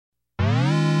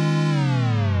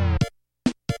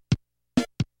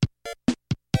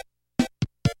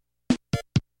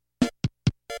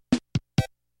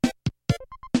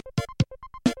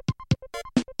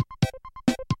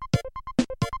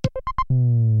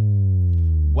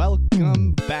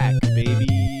Welcome back,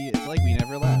 baby. It's like we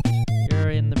never left. You're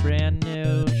in the brand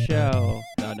new show.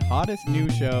 The hottest new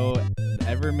show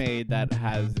ever made that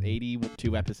has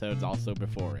 82 episodes also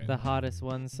before it. The hottest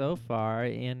one so far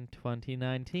in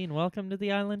 2019. Welcome to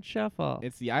the Island Shuffle.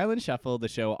 It's the Island Shuffle, the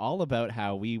show all about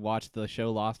how we watched the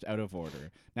show Lost out of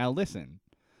order. Now listen,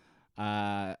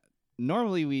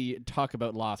 normally we talk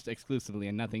about Lost exclusively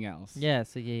and nothing else.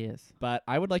 Yes, yes. But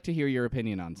I would like to hear your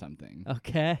opinion on something.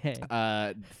 Okay.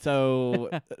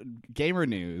 So gamer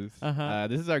news. Uh-huh.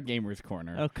 This is our gamers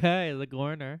corner. Okay, the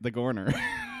Gorner. The Gorner.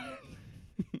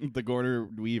 The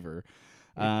Gorner Weaver.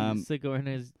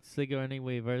 Sigourney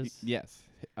Weavers. Yes,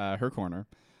 her corner.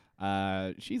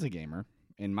 She's a gamer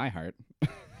in my heart.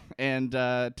 And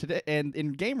today, and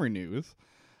in gamer news,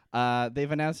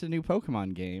 they've announced a new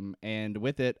Pokemon game, and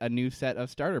with it, a new set of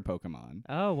starter Pokemon.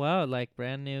 Oh, wow, like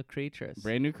brand new creatures.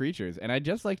 Brand new creatures. And I'd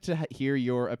just like to hear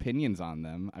your opinions on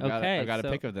them. I've got a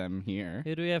pick of them here.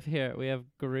 Who do we have here? We have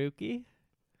Grookey,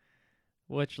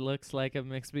 which looks like a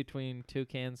mix between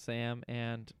Toucan Sam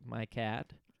and my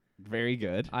cat. Very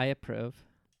good. I approve.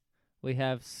 We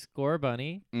have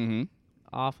Scorbunny. Mm-hmm.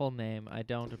 Awful name. I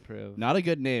don't approve. Not a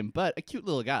good name, but a cute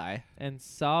little guy. And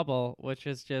Sobble, which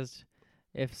is just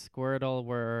if Squirtle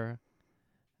were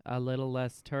a little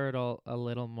less turtle, a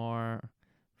little more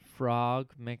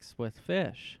frog mixed with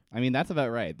fish. I mean, that's about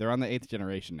right. They're on the 8th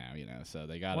generation now, so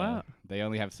they gotta. Wow. They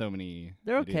only have so many.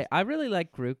 They're okay. I really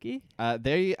like Grookey.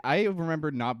 I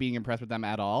remember not being impressed with them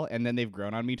at all, and then they've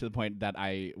grown on me to the point that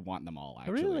I want them all.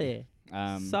 Actually, Really?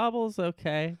 Sobble's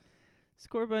okay.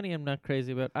 Scorbunny I'm not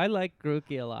crazy about. I like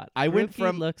Grookey a lot.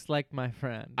 Grookey looks like my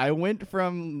friend. I went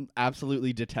from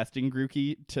absolutely detesting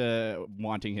Grookey to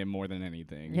wanting him more than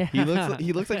anything. Yeah. He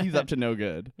looks like he's up to no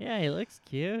good. Yeah, he looks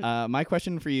cute. My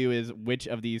question for you is, which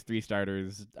of these 3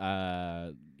 starters,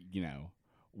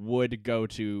 would go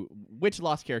to which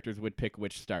Lost characters would pick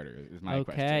which starter? Is my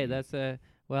question. Okay, that's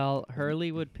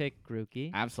Hurley would pick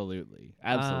Grookey. Absolutely.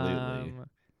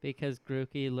 Because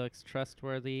Grookey looks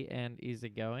trustworthy and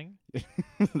easygoing.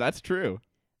 That's true.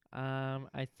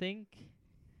 I think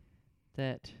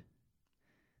that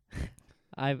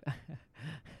I'm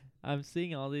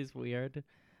seeing all these weird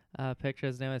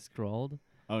pictures now. I scrolled.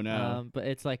 Oh no! But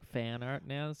it's like fan art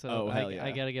now, so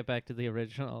I gotta get back to the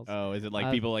originals. Oh, is it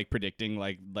like people like predicting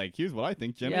like here's what I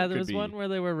think Jimmy Yeah, there could was be. one where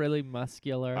they were really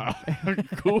muscular.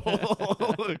 Cool,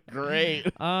 great.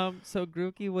 So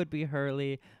Grookey would be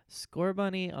Hurley.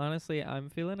 Scorbunny, honestly, I'm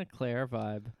feeling a Claire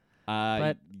vibe.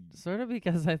 But sort of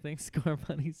because I think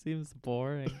Scorbunny seems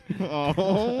boring.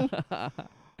 Oh.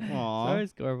 Sorry,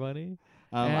 Scorbunny.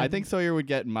 I think Sawyer would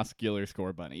get muscular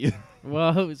Scorbunny.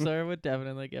 Whoa, Sawyer would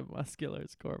definitely get muscular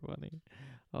Scorbunny.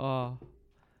 Oh.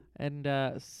 And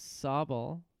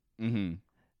Sobble. Mm-hmm.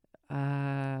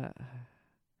 I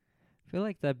feel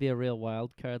like that'd be a real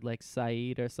wild card, like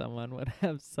Saeed or someone would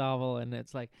have Sobble, and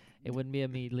it's like it wouldn't be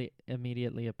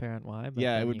immediately apparent why. But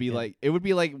Yeah, it would be like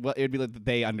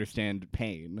they understand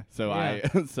pain. So yeah. I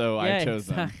chose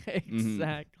them.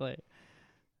 Exactly.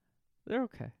 They're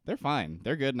okay. They're fine.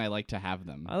 They're good, and I like to have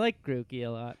them. I like Grookey a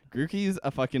lot. Grookey's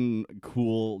a fucking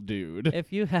cool dude.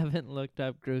 If you haven't looked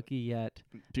up Grookey yet,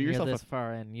 you're this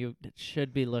far in, you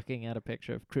should be looking at a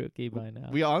picture of Grookey by now.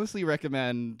 We honestly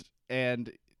recommend,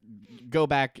 and go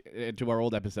back to our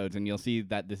old episodes and you'll see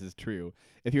that this is true.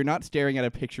 If you're not staring at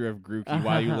a picture of Grookey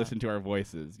while you listen to our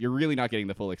voices, you're really not getting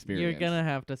the full experience. You're going to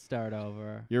have to start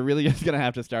over. You're really just going to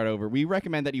have to start over. We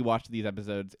recommend that you watch these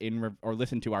episodes or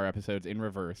listen to our episodes in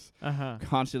reverse,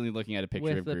 constantly looking at a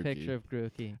picture of Grookey. With a picture of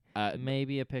Grookey.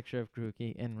 Maybe a picture of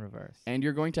Grookey in reverse. And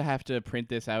you're going to have to print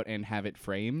this out and have it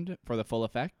framed for the full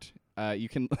effect. You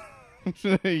can...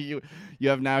 you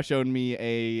have now shown me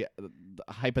a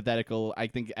hypothetical, I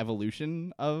think,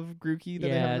 evolution of Grookey that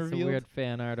they haven't revealed. Yeah, it's a weird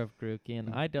fan art of Grookey,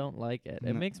 and I don't like it.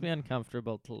 It makes me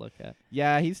uncomfortable to look at.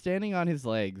 Yeah, he's standing on his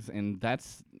legs, and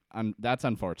that's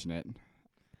unfortunate.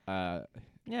 Grookey's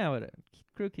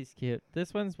cute.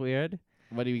 This one's weird.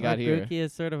 What do we got here? Grookey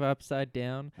is sort of upside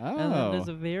down. Oh. And then there's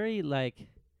a very,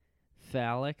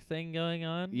 phallic thing going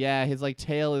on. Yeah, his,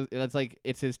 tail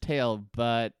it's his tail,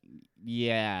 but...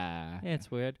 Yeah. It's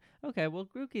weird. Okay, well,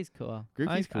 Grookey's cool.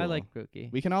 Grookey's cool. I like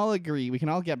Grookey. We can all agree. We can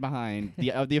all get behind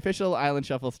the official Island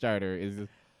Shuffle starter is.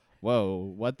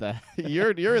 Whoa! What the?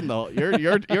 You're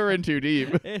in too deep.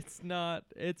 It's not.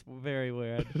 It's very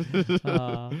weird.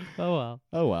 Oh well.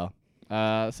 Oh well.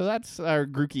 So that's our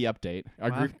Grookey update.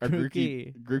 Our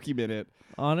Grookey minute.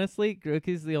 Honestly,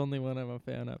 Grookey's the only one I'm a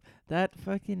fan of. That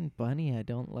fucking bunny I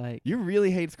don't like. You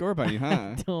really hate Score Bunny, huh?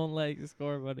 I don't like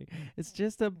Score Bunny. It's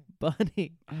just a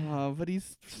bunny. Oh, but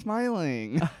he's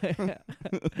smiling. Is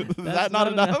That's that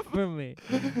not enough? for me.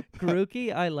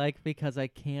 Grookey I like because I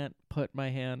can't put my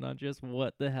hand on just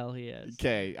what the hell he is.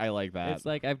 Okay, I like that. It's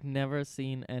like I've never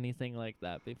seen anything like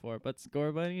that before. But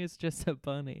Score Bunny is just a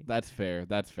bunny. That's fair.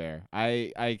 That's fair.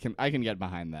 I can get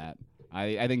behind that.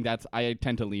 I think I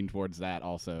tend to lean towards that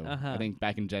also. I think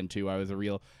back in Gen 2 I was a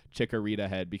real Chikorita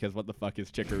head because what the fuck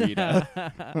is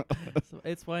Chikorita? So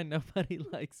it's why nobody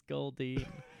likes Goldeen.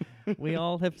 We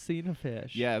all have seen a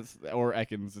fish. Yes, or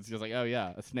Ekans. It's just like, oh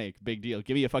yeah, a snake, big deal.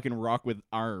 Give me a fucking rock with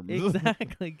arms.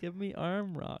 Exactly. Give me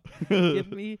arm rock.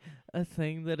 Give me a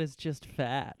thing that is just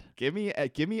fat. Give me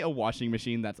a washing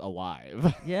machine that's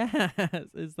alive. Yes.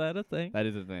 Is that a thing? That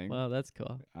is a thing. Wow, that's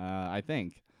cool. I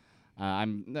think.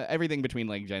 I'm everything between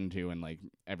like Gen 2 and like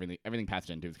everything past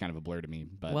Gen 2 is kind of a blur to me.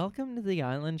 But welcome to the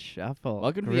Island Shuffle.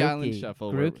 Welcome to the Island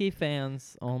Shuffle. Grookey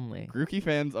fans only. Grookey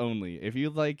fans only. If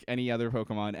you like any other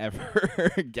Pokemon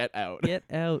ever, get out. Get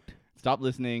out. Stop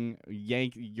listening.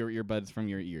 Yank your earbuds from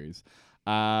your ears.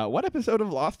 What episode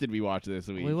of Lost did we watch this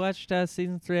week? We watched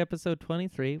season 3, episode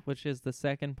 23, which is the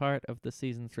second part of the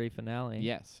season 3 finale.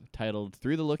 Yes, titled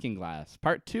Through the Looking Glass,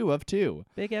 part 2 of 2.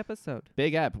 Big episode.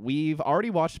 Big ep. We've already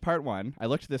watched part 1. I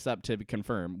looked this up to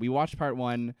confirm. We watched part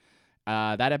 1.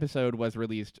 That episode was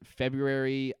released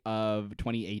February of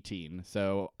 2018,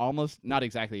 so almost, not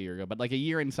exactly a year ago, but like a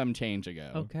year and some change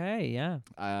ago. Okay, yeah.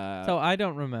 So I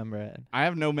don't remember it. I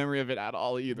have no memory of it at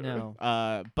all either.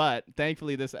 No. But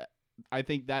thankfully I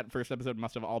think that first episode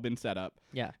must have all been set up.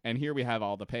 Yeah. And here we have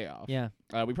all the payoff. Yeah.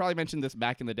 We probably mentioned this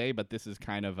back in the day, but this is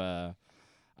kind of a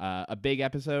big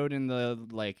episode in the,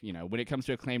 like, you know, when it comes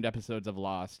to acclaimed episodes of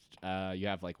Lost, you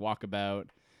have like Walkabout,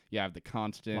 you have The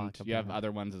Constant, you have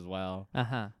other ones as well.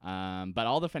 But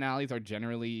all the finales are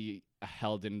generally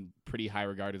held in pretty high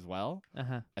regard as well,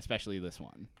 especially this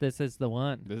one. This is the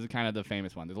one. This is kind of the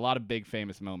famous one. There's a lot of big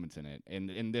famous moments in it,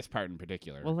 in this part in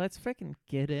particular. Well, let's freaking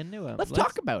get into it. Let's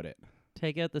talk about it.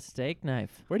 Take out the steak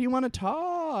knife. Where do you want to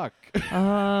talk?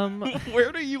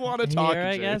 Where do you want to talk? Here,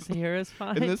 I guess. Here is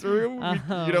fine. In this room?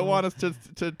 You don't want us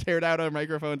to tear down our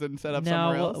microphones and set up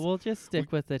somewhere else? No, we'll just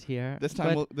stick with it here. This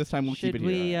time we'll keep it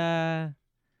here. Should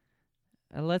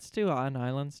we, let's do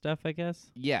on-island stuff, I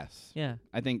guess? Yes. Yeah.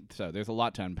 I think so. There's a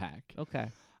lot to unpack. Okay.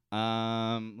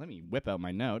 Let me whip out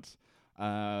my notes.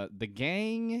 The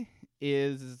gang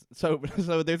is so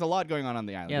there's a lot going on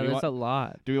the island. Yeah, there's a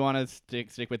lot. Do we want to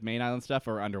stick with main island stuff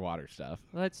or underwater stuff?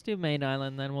 Let's do main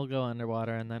island, then we'll go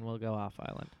underwater, and then we'll go off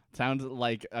island. Sounds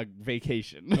like a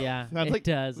vacation. Yeah, it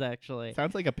does actually.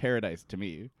 Sounds like a paradise to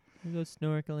me. We'll go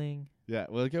snorkeling. Yeah,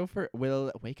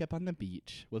 we'll wake up on the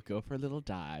beach. We'll go for a little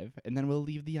dive, and then we'll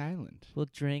leave the island. We'll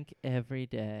drink every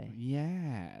day.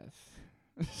 Yes.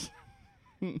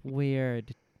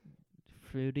 Weird.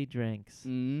 Fruity drinks.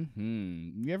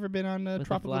 Mm-hmm. You ever been on a with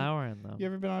tropical flower in them? You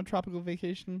ever been on a tropical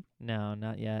vacation? No,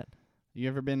 not yet. You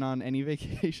ever been on any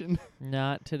vacation?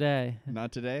 Not today.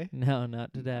 Not today? No,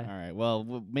 not today. All right.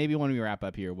 Well, maybe when we wrap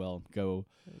up here, we'll go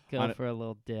for a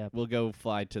little dip. We'll go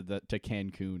fly to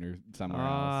Cancun or somewhere else.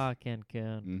 Ah,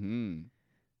 Cancun. Mm-hmm.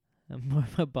 I'm more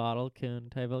of a bottle coon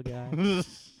type of guy.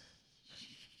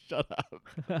 Shut up.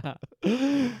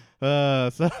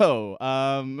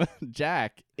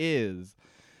 Jack is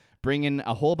bringing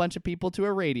a whole bunch of people to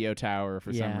a radio tower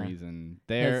for some reason.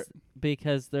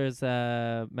 Because there's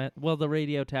the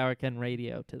radio tower can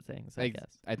radio to things, I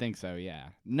guess. I think so, yeah.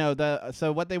 No,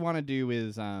 so what they want to do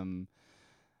is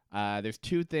there's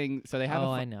two things. So they have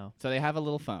I know. So they have a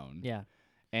little phone. Yeah.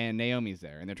 And Naomi's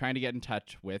there, and they're trying to get in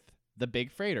touch with the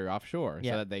big freighter offshore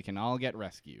so that they can all get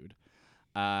rescued.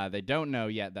 They don't know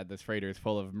yet that this freighter is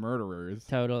full of murderers.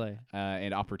 Totally.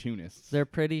 And opportunists. They're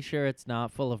pretty sure it's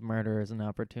not full of murderers and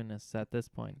opportunists at this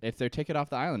point. It's their ticket off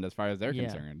the island as far as they're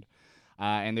concerned.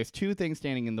 And there's two things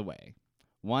standing in the way.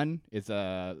 One is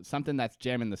something that's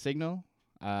jamming the signal.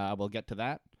 We'll get to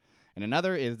that. And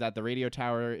another is that the radio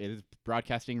tower is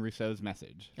broadcasting Rousseau's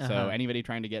message. So anybody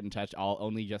trying to get in touch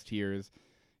only just hears,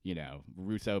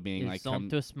 Rousseau being Ils sont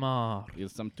tous morts.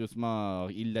 Ils sont tous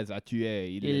morts. Il les a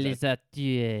tués. Il les a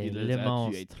tués. Il les a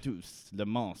tués tous. Le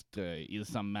monstre. Ils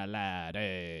sont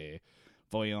malades.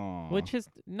 Voyons. Which is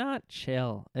not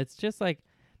chill. It's just like,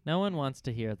 no one wants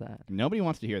to hear that. Nobody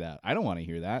wants to hear that. I don't want to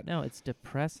hear that. No, it's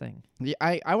depressing. Yeah,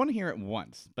 I want to hear it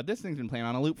once, but this thing's been playing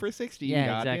on a loop for 16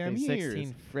 goddamn years.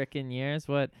 16 frickin' years.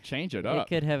 What? Change it up. It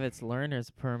could have its learner's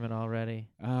permit already.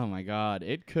 Oh my god.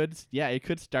 It could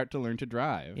start to learn to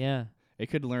drive. Yeah.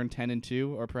 It could learn 10 and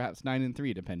 2 or perhaps 9 and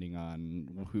 3 depending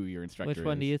on who your instructor is. Which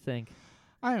one do you think?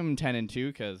 I'm 10 and 2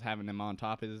 because having them on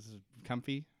top is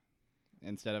comfy.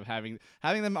 instead of having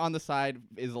them on the side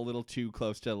is a little too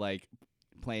close to like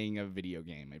playing a video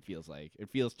game. It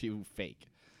feels too fake.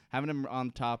 Having them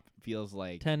on top feels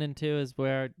like 10 and 2 is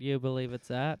where you believe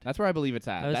it's at. that's where I believe it's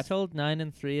at. I was That's told 9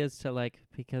 and 3 is to like,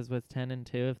 because with 10 and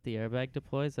 2, if the airbag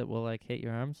deploys, it will like hit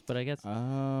your arms. But I guess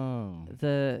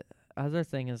the other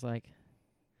thing is like,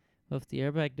 well, if the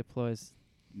airbag deploys,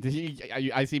 you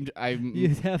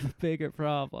have bigger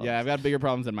problems. Yeah, I've got bigger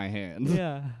problems in my hands.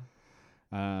 Yeah.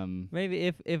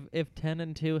 Maybe if 10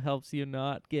 and 2 helps you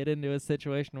not get into a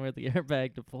situation where the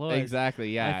airbag deploys.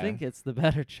 Exactly, yeah. I think it's the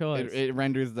better choice. It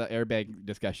renders the airbag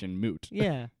discussion moot.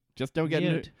 Yeah. Just don't get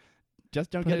Mute.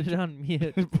 Put it on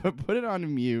mute. Put it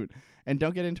on mute and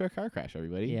don't get into a car crash,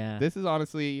 everybody. Yeah. This is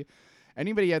honestly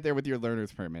anybody out there with your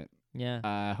learner's permit.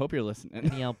 Yeah. Hope you're listening.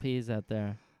 Any LPs out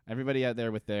there. Everybody out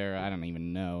there with their I don't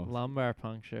even know. Lumbar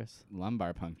punctures. Long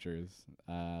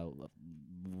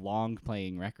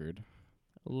playing record.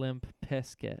 Limp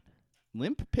Pisket.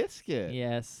 Limp Bizkit.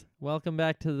 Yes. Welcome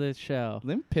back to the show.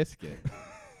 Limp Bizkit.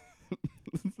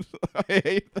 I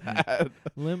hate that.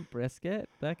 Limp Brisket?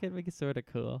 That could be sort of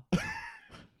cool.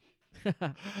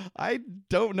 I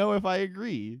don't know if I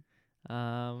agree.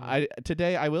 I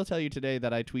will tell you today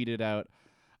that I tweeted out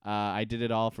I did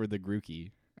it all for the grookey.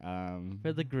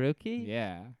 For the grookey?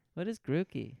 Yeah. What is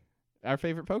grookey? Our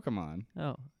favorite Pokemon.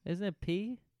 Oh, isn't it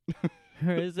P?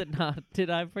 Or is it not?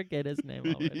 Did I forget his name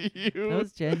already? That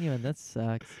was genuine. That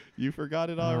sucks. You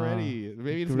forgot it already.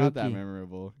 Maybe it's not that grookey.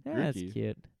 memorable. Yeah, it's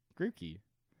cute. Grookey.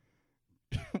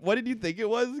 What did you think it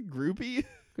was? Groupie?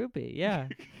 Groupie, yeah.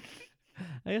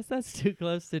 I guess that's too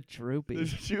close to droopy.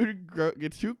 It's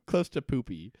too close to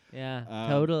poopy. Yeah,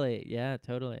 totally. Yeah,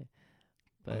 totally.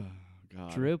 But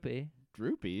God. droopy.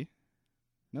 Droopy?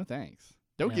 No thanks.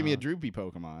 Don't give me a droopy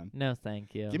Pokemon. No,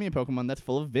 thank you. Give me a Pokemon that's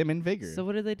full of vim and vigor. So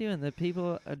what are they doing? The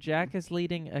people, Jack is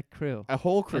leading a crew. A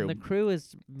whole crew. And the crew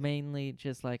is mainly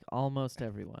just like almost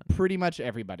everyone. Pretty much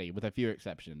everybody, with a few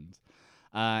exceptions.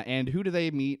 And who do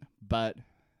they meet but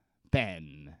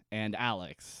Ben and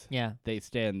Alex? Yeah. They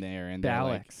stand there and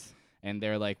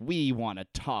they're like, we want to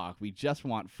talk. We just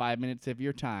want 5 minutes of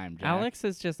your time, Jack. Alex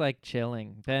is just like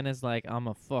chilling. Ben is like, I'm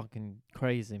a fucking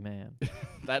crazy man.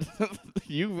 That's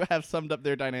you have summed up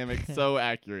their dynamic so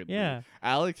accurately. Yeah.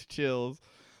 Alex chills.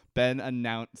 Ben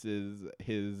announces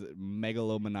his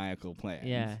megalomaniacal plans.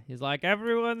 Yeah. He's like,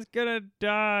 everyone's gonna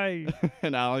die.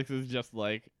 And Alex is just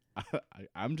like,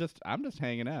 I'm just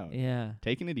hanging out. Yeah.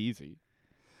 Taking it easy.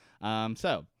 Jack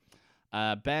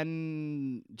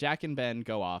and Ben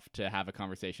go off to have a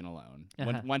conversation alone.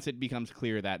 Once it becomes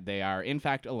clear that they are in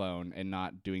fact alone and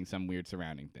not doing some weird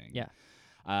surrounding thing.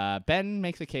 Yeah. Ben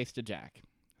makes a case to Jack.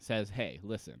 Says, hey,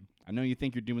 listen, I know you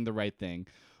think you're doing the right thing,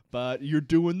 but you're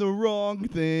doing the wrong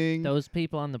thing. Those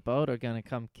people on the boat are gonna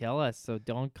come kill us, so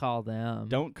don't call them.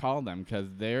 Don't call them, because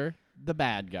they're the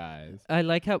bad guys. I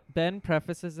like how Ben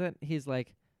prefaces it. He's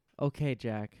like, okay,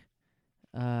 Jack,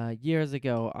 years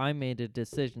ago, I made a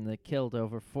decision that killed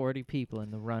over 40 people in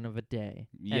the run of a day.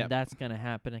 Yep. And that's going to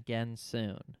happen again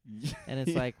soon. And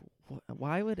it's like,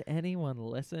 why would anyone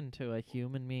listen to a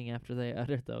human being after they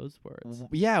utter those words?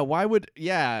 Yeah, why would...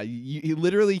 Yeah, you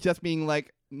literally just being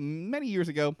like, many years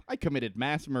ago, I committed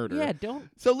mass murder. Yeah, don't...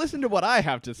 So listen to what I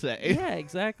have to say. Yeah,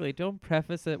 exactly. Don't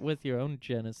preface it with your own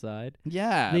genocide.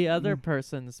 Yeah. The other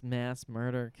person's mass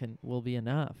murder will be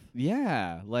enough.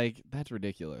 Yeah, like, that's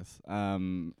ridiculous.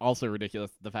 Also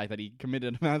ridiculous, the fact that he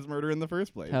committed mass murder in the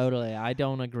first place. Totally. I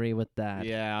don't agree with that.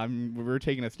 Yeah, we're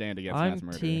taking a stand against mass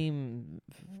murder. I'm team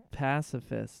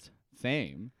pacifist.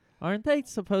 Same. Aren't they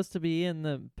supposed to be in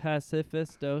the Pacific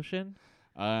Ocean?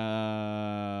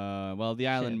 Well, the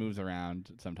island moves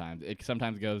around sometimes. It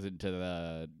sometimes goes into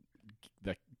the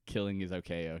killing is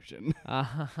okay ocean.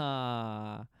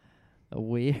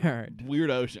 Weird.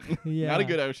 Weird ocean. Yeah. Not a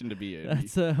good ocean to be in.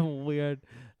 That's a weird...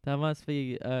 That must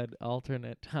be an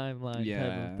alternate timeline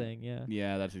type of thing, yeah.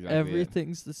 Yeah, that's exactly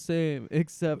Everything's the same,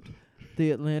 except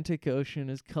the Atlantic Ocean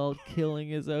is called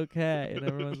Killing is Okay. And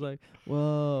everyone's like,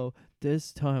 whoa,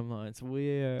 this timeline's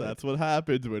weird. That's what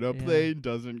happens when a plane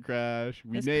doesn't crash.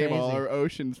 We That's name all crazy. our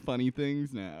oceans funny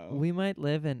things now. We might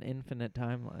live in infinite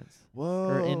timelines. Whoa.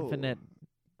 Or infinite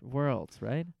worlds,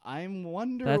 right? I'm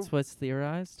wondering. That's what's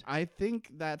theorized? I think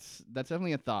that's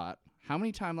definitely a thought. How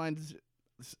many timelines...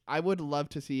 I would love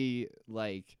to see,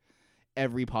 like,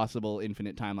 every possible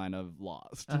infinite timeline of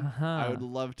Lost. I would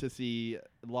love to see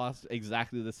Lost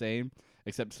exactly the same,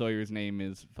 except Sawyer's name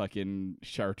is fucking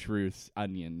Chartreuse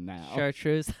Onion now.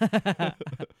 Chartreuse.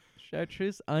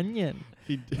 Chartreuse Onion.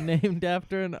 Named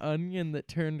after an onion that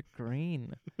turned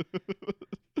green.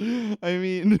 I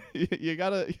mean, you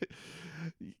gotta...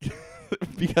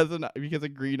 because a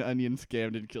green onion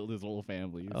scammed and killed his whole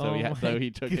family. So Oh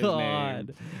he took God.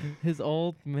 his name. His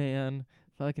old man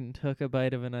fucking took a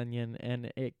bite of an onion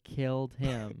and it killed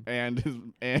him. And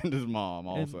his mom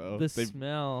also. And the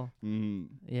smell. Mm.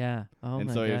 Yeah. Oh and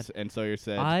my Sawyer God. and Sawyer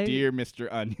said, I- "Dear Mr.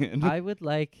 Onion." I would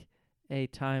like a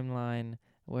timeline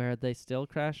where they still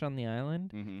crash on the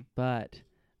island, Mm-hmm. but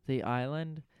the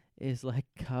island is like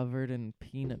covered in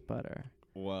peanut butter.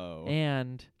 Whoa.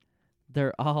 And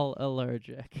they're all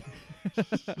allergic.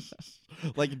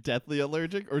 Like deathly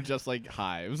allergic or just like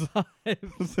hives? So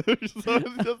it's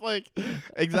just like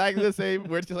exactly the same.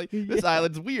 Where it's just like, this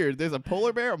island's weird. There's a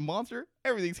polar bear, a monster.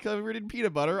 Everything's covered in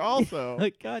peanut butter also.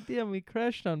 Like, goddamn, we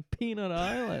crashed on Peanut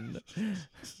Island.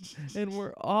 And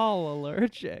we're all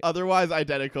allergic. Otherwise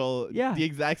identical. Yeah. The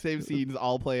exact same scenes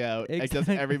all play out. Except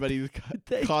Exactly. everybody's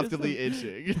They constantly just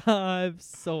itching. hives,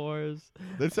 sores.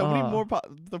 There's so many more.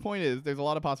 The point is, there's a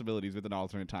lot of possibilities with an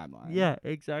alternate timeline. Yeah,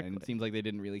 exactly. And it seems like they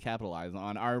didn't really capitalize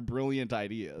on our brilliant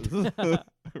ideas.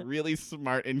 Really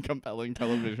smart and compelling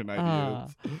television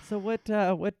ideas. So what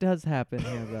does happen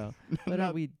here, though? What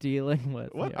are we dealing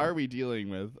with? What here? are we dealing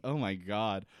with? Oh my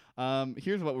God.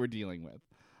 Here's what we're dealing with.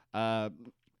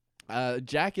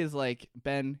 Jack is like,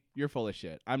 Ben, you're full of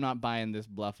shit. I'm not buying this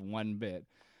bluff one bit.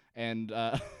 And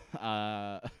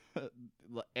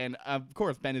and of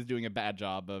course Ben is doing a bad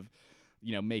job of,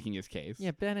 making his case.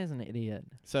 Yeah, Ben is an idiot.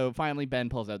 So finally Ben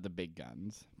pulls out the big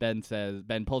guns. Ben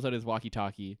pulls out his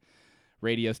walkie-talkie,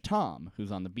 radios Tom,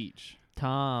 who's on the beach.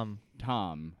 Tom,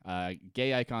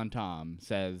 gay icon Tom,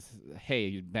 says,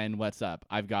 "Hey, Ben, what's up?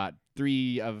 I've got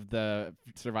 3 of the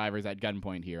survivors at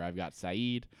gunpoint here. I've got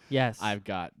Saeed, yes. I've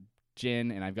got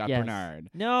Jin, and I've got Yes. Bernard.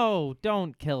 No,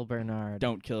 don't kill Bernard.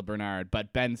 Don't kill Bernard."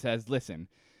 But Ben says, "Listen,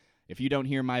 if you don't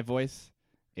hear my voice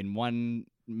in 1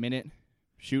 minute,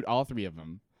 shoot all 3 of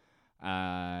them."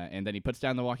 And then he puts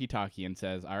down the walkie-talkie and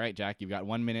says, "All right, Jack, you've got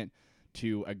 1 minute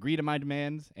to agree to my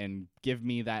demands and give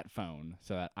me that phone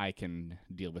so that I can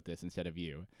deal with this instead of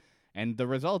you." And the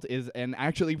result is an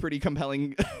actually pretty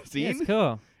compelling scene. Yeah, it's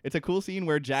cool. It's a cool scene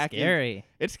where Jack Scary.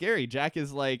 It's scary. Jack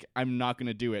is like, "I'm not going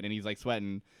to do it." And he's like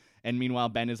sweating. And meanwhile,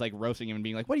 Ben is like roasting him and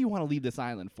being like, "What do you want to leave this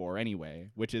island for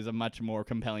anyway?" Which is a much more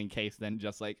compelling case than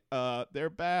just like, "They're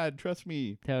bad. Trust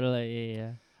me." Totally,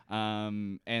 yeah.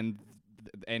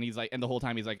 And he's like, and the whole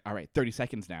time he's like, "All right, 30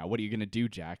 seconds now. What are you going to do,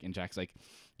 Jack?" And Jack's like,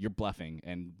 "You're bluffing."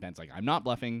 And Ben's like, "I'm not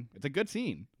bluffing." It's a good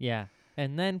scene. Yeah.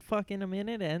 And then fucking a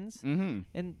minute ends, Mm-hmm.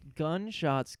 and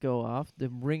gunshots go off. They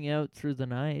ring out through the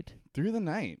night. Through the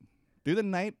night,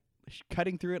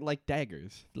 cutting through it like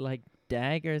daggers. Like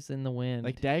daggers in the wind.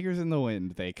 Like daggers in the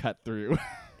wind, they cut through.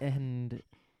 And,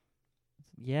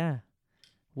 yeah.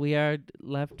 We are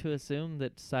left to assume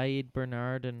that Saeed,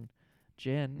 Bernard, and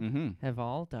Jin Mm-hmm. have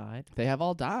all died. They have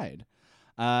all died.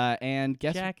 And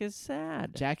guess Jack is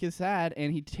sad. Jack is sad,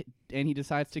 and he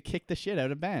decides to kick the shit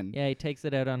out of Ben. Yeah, he takes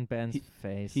it out on Ben's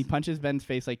face. He punches Ben's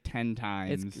face like 10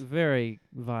 times. It's very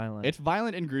violent. It's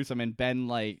violent and gruesome, and Ben,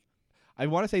 like, I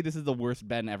want to say this is the worst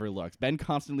Ben ever looks. Ben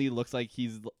constantly looks like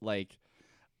he's like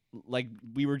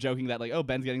we were joking that like, oh,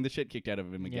 Ben's getting the shit kicked out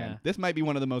of him again. Yeah. This might be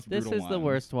one of the most This brutal is ones. the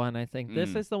worst one, I think. This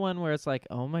Mm. is the one where it's like,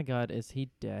 oh my God, is he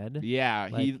dead? Yeah,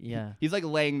 Like, he's like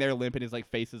laying there limp, and his like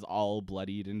face is all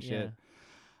bloodied and shit.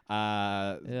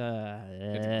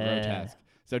 It's grotesque.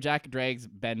 So Jack drags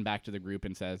Ben back to the group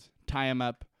and says, "Tie him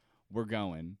up. We're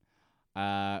going."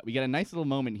 We get a nice little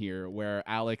moment here where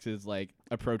Alex is like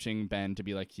approaching Ben to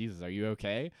be like, "Jesus, are you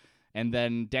okay?" And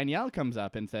then Danielle comes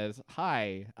up and says,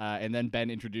 "Hi." And then Ben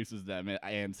introduces them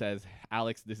and says,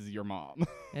 "Alex, this is your mom."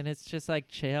 And it's just like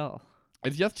chill.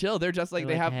 It's just chill. They're just like,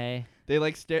 They're hey. they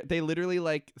like stare. They literally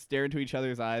like stare into each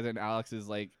other's eyes, and Alex is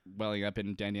like welling up,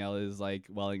 and Danielle is like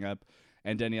welling up.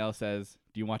 And Danielle says,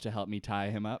 "Do you want to help me tie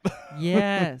him up?"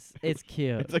 Yes, it's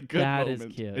cute. It's a good That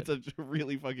moment. is cute. It's a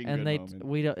really fucking And good moment.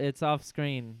 we don't. It's off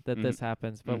screen that this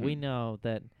happens, but we know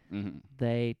that Mm-hmm.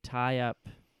 they tie up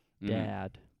Mhm.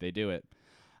 Dad. They do it.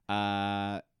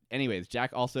 Anyways,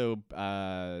 Jack also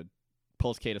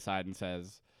pulls Kate aside and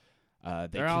says,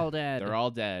 They're all dead. They're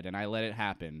all dead, and I let it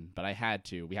happen, but I had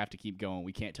to. We have to keep going.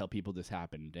 We can't tell people this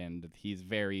happened." And he's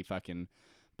very fucking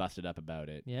busted up about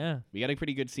it. Yeah. We got a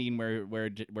pretty good scene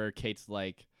where Kate's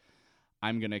like,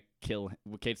 "I'm gonna kill him."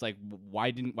 Kate's like,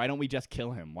 why don't we just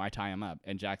kill him? Why tie him up?"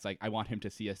 And Jack's like, "I want him to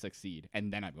see us succeed,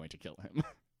 and then I'm going to kill him."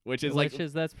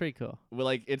 That's pretty cool. Well,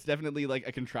 like, it's definitely like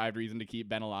a contrived reason to keep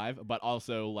Ben alive, but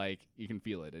also like you can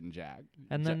feel it in Jack.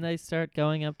 And then they start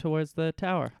going up towards the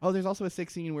tower. Oh, there's also a sick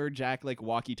scene where Jack like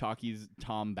walkie-talkies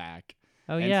Tom back.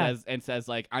 Oh and yeah, says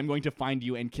like, I'm going to find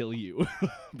you and kill you,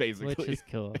 basically. which is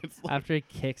cool. It's like- After he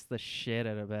kicks the shit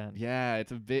out of Ben. yeah,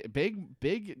 it's a big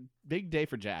day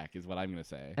for Jack, is what I'm gonna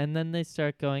say. And then they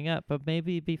start going up. But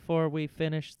maybe before we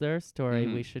finish their story,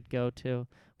 we should go to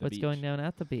The what's going beach. down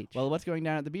at the beach. Well, what's going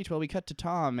down at the beach? Well, we cut to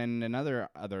Tom and another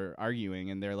other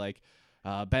arguing, and they're like,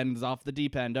 Ben's off the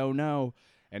deep end. Oh no!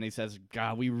 And he says,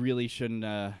 God, we really shouldn't.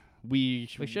 We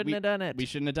shouldn't have done it. We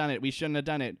shouldn't have done it. We shouldn't have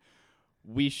done it.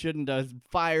 We shouldn't have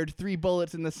fired 3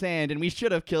 bullets in the sand, and we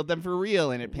should have killed them for real.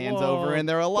 And it pans Whoa, over, and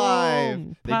they're alive.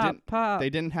 boom, They pop, didn't. pop. They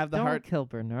didn't have the Don't heart. kill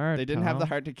Bernard. They didn't have the Tom.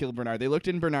 heart to kill Bernard. They looked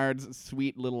in Bernard's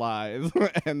sweet little eyes,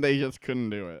 and they just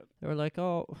couldn't do it. They were like,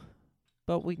 oh,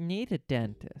 but we need a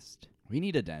dentist. We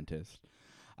need a dentist.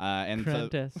 And so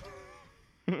Dentist.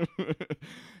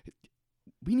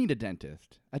 we need a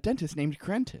dentist. A dentist named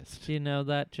Crentist. Do you know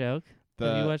that joke?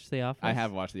 Have you watched The Office? I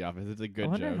have watched The Office. It's a good I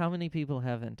wonder joke. how many people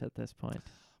haven't at this point.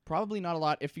 Probably not a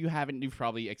lot. If you haven't, you've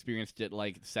probably experienced it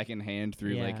like secondhand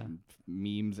through like Yeah.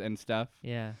 memes and stuff.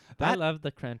 Yeah. I That- love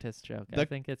the Crentist joke. I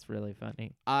think it's really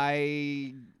funny.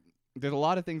 There's a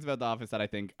lot of things about The Office that I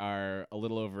think are a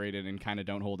little overrated and kind of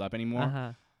don't hold up anymore.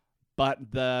 Uh-huh.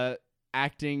 But the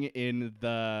acting in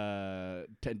the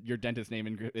your dentist name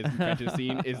is Crentist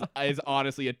scene is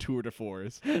honestly a tour de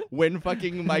force. When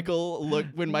fucking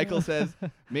when Michael says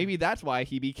maybe that's why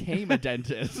he became a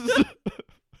dentist,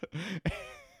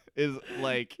 is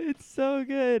like It's so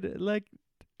good. Like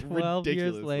 12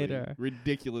 years later.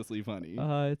 ridiculously funny.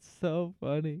 It's so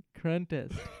funny.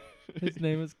 Crentist. His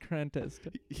name is Crentist.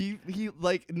 He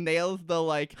like nails the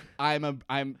like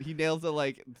he nails the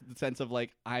like the sense of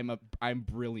like I'm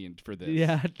brilliant for this.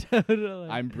 Yeah, totally.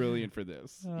 I'm brilliant for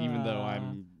this, even though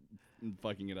I'm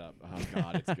fucking it up. Oh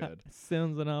God, it's good.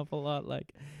 Sounds an awful lot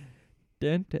like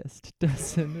dentist,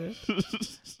 doesn't it?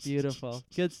 Beautiful.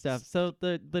 Good stuff. So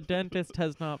the dentist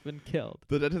has not been killed.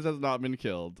 The dentist has not been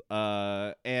killed.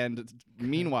 And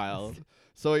meanwhile,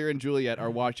 Sawyer and Juliet are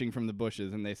watching from the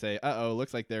bushes, and they say, "Uh-oh,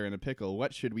 looks like they're in a pickle.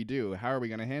 What should we do? How are we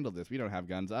going to handle this? We don't have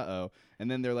guns. Uh-oh." And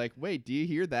then they're like, "Wait, do you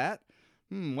hear that?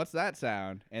 What's that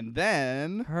sound?" And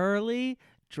then Hurley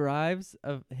drives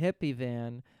a hippie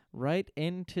van right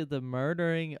into the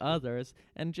murdering others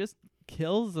and just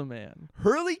kills a man.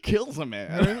 Hurley kills a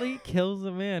man. Hurley kills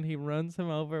a man. He runs him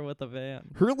over with a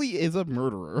van. Hurley is a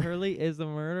murderer. Hurley is a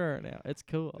murderer now. It's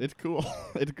cool. It's cool.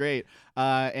 It's great.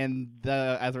 And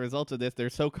as a result of this, they're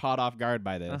so caught off guard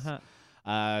by this.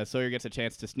 Sawyer gets a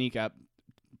chance to sneak up,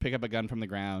 pick up a gun from the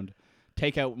ground,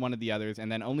 take out one of the others,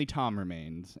 and then only Tom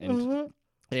remains.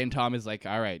 And Tom is like,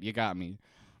 "All right, you got me.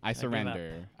 I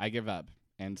surrender. I give up."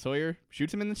 And Sawyer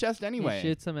shoots him in the chest anyway. He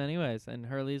shoots him anyways. And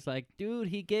Hurley's like, "Dude,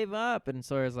 he gave up." And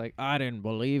Sawyer's like, "I didn't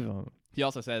believe him." He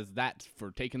also says, "That's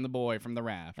for taking the boy from the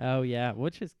raft." Oh, yeah,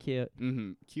 which is cute.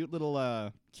 Mm-hmm. Cute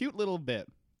little bit.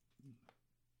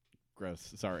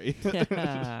 Gross. Sorry.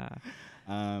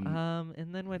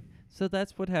 And then what? So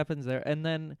that's what happens there. And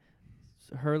then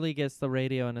Hurley gets the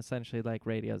radio and essentially like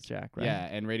radios Jack, right? Yeah,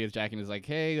 and radios Jack and is like,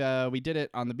 "Hey, we did it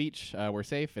on the beach. We're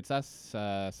safe. It's us,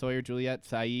 Sawyer, Juliet,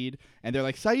 Saeed." And they're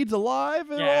like, "Saeed's alive!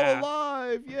 They're all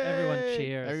alive! Yay!" Everyone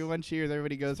cheers. Everyone cheers.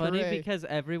 Everybody goes, Funny "Hooray!" because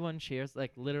everyone cheers,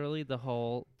 like literally the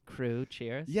whole crew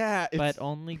cheers. Yeah, But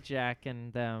only Jack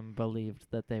and them believed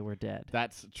that they were dead.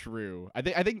 that's true. I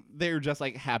think they're just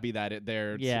like happy that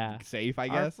they're safe. I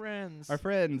guess Our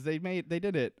friends. They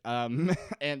did it.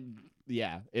 And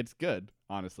yeah, it's good.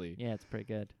 Honestly. Yeah, it's pretty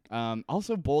good.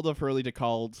 Also bold of Hurley to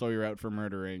call Sawyer out for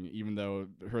murdering, even though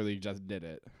Hurley just did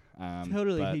it.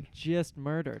 Totally, but he just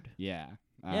murdered. yeah.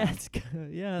 Yeah,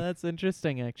 yeah, that's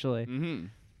interesting actually. Mm-hmm.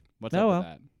 What's Oh, up well. with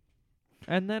that?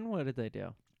 And then what did they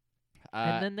do?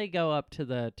 And then they go up to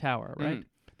the tower, right?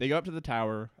 They go up to the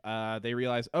tower. They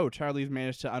realize, oh, Charlie's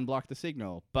managed to unblock the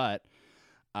signal, but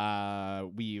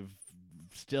we've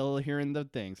still hearing the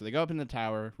thing. So they go up in the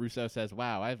tower. Russo says,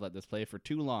 "Wow, I've let this play for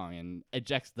too long," and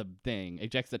ejects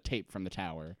the tape from the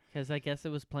tower. Because I guess it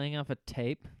was playing off a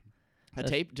tape. A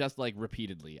tape just like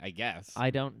repeatedly, I guess. I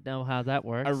don't know how that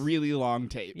works. A really long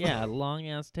tape. Yeah, a long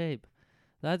ass tape.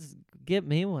 Get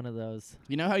me one of those.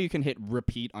 You know how you can hit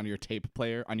repeat on your tape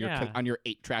player, on your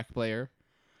 8-track player?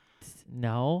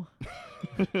 No.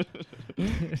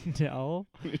 No.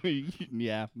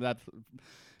 Yeah,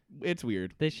 it's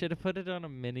weird. They should have put it on a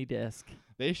mini disc.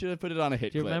 They should have put it on a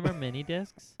hit Do you clip. remember mini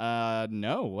discs?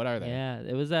 No. What are they? Yeah,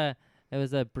 it was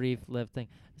a brief-lived thing.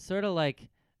 Sort of like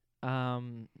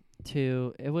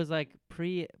it was like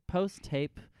post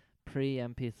tape, pre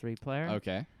MP3 player.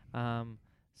 Okay.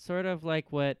 Sort of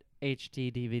like what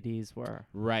HD DVDs were.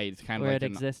 Right, it's kind of where like it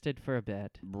existed for a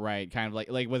bit. right, kind of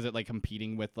like was it like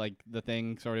competing with like the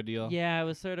thing sort of deal? Yeah, it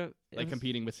was sort of Like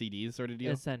competing with CDs sort of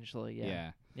deal? Essentially,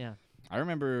 yeah. Yeah. I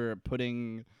remember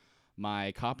putting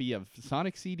my copy of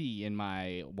Sonic CD in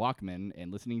my Walkman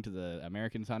and listening to the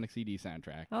American Sonic CD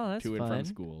soundtrack Oh, that's to and fun. from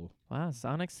school. Wow,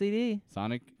 Sonic CD.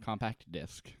 Sonic compact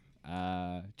disc.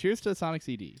 Cheers to Sonic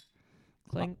CD.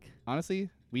 Clink. Honestly,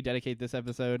 we dedicate this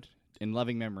episode in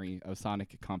loving memory of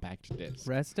Sonic compact disc.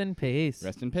 Rest in peace.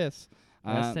 Rest in piss.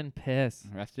 Rest in piss.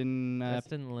 Rest in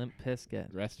Rest in limp biscuit.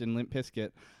 rest in limp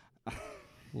biscuit.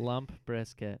 Lump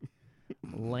brisket.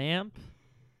 Lamp.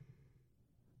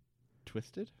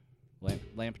 Twisted?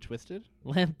 Lamp twisted?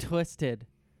 Lamp twisted.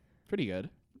 Pretty good.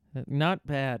 Not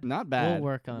bad. Not bad. We'll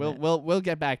work on it. We'll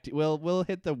get back to we'll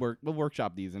hit the we'll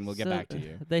workshop these and we'll get back to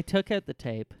you. They took out the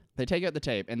tape. They take out the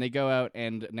tape and they go out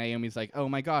and Naomi's like, "Oh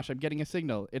my gosh, I'm getting a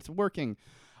signal. It's working.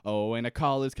 Oh, and a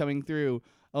call is coming through.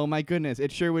 Oh my goodness,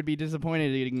 it sure would be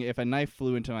disappointing if a knife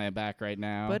flew into my back right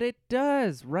now." But it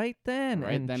does right then.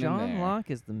 Right and then and John there.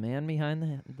 Locke is the man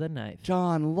behind the knife.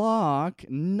 John Locke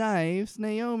knives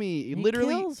Naomi. He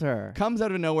Literally kills her. comes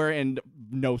out of nowhere and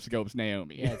no scopes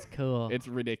Naomi. Yeah, it's cool. It's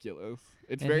ridiculous.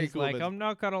 It's and very he's cool. like, but- I'm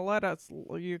not gonna let us.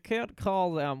 You can't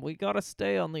call them. We gotta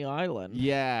stay on the island.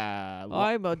 yeah.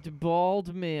 I'm a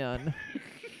bald man.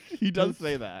 He does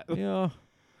say that. Yeah,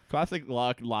 Classic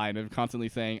Locke line of constantly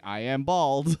saying, "I am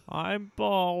bald. I'm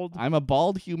bald. I'm a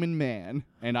bald human man,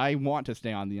 and I want to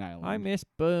stay on the island. I miss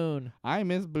Boone. I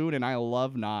miss Boone, and I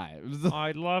love knives."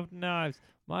 I love knives.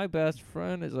 My best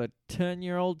friend is a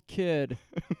 10-year-old kid.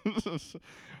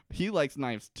 He likes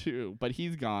knives too, but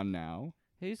he's gone now.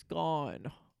 He's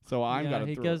gone. So I'm yeah, gonna.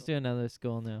 he goes to another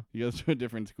school now. He goes to a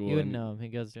different school. You wouldn't know him. He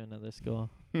goes to another school.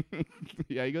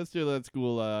 Yeah, he goes to that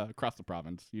school across the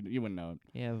province. You wouldn't know it.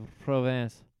 Yeah,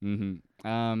 Provence.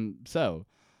 Mm-hmm. So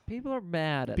People are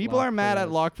mad at people Locke are for mad at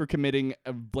this. Locke for committing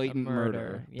a blatant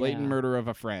murder, blatant yeah. murder of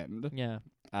a friend. Yeah.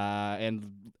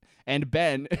 And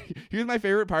Ben, here's my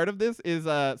favorite part of this is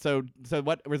so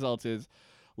what results is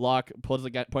Locke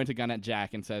points a gun at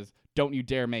Jack and says, "Don't you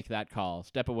dare make that call.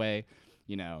 Step away."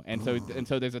 You know, and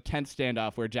so there's a tense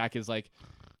standoff where Jack is like,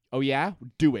 "Oh yeah,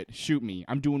 do it. Shoot me.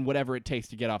 I'm doing whatever it takes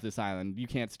to get off this island. You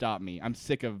can't stop me. I'm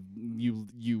sick of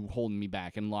you holding me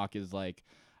back." And Locke is like,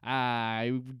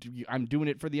 I'm doing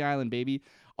it for the island, baby.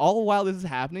 All while this is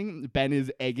happening, Ben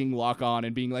is egging Locke on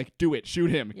and being like, "Do it. Shoot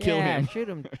him. Kill him. Shoot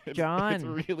him, It's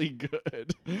John. really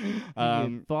good.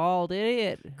 You bald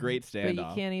idiot. Great But standoff.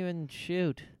 you can't even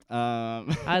shoot.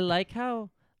 Um, I like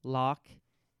how Locke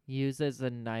uses a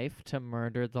knife to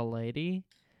murder the lady,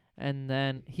 and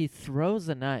then he throws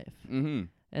a knife, mm-hmm.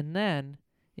 and then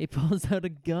he pulls out a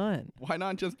gun. Why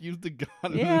not just use the gun?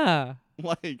 Yeah.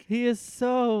 Like, He is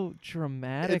so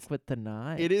dramatic It's- with the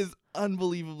knife. it is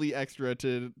unbelievably extra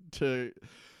to.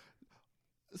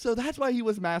 So that's why he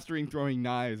was mastering throwing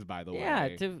knives, by the Yeah,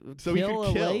 way. to So kill he could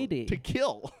a kill. lady. To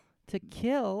kill. To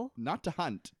kill. Not to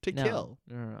hunt. To No, kill.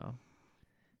 No.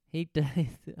 He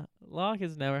Locke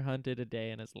has never hunted a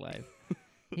day in his life.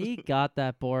 He got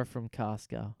that boar from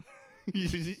Costco.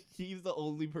 He's the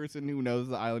only person who knows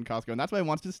the island Costco, and that's why he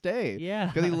wants to stay. Yeah.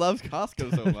 Because he loves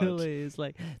Costco so much. Totally. It's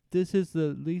like, this is the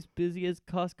least busiest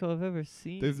Costco I've ever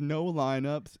seen. There's no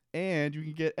lineups, and you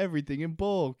can get everything in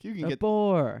bulk. You can a get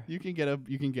boar. you can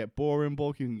get boar in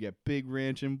bulk. You can get big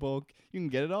ranch in bulk. You can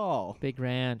get it all. Big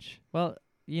ranch. Well,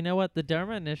 you know what? The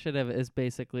Dharma Initiative is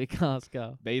basically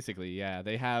Costco. Basically, yeah,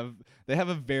 they have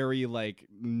a very like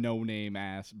no name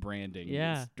ass branding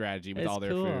Yeah. strategy with It's all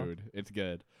their cool. food. It's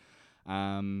good.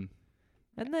 And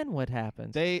then what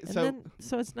happens? They So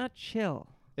it's not chill.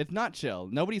 it's not chill.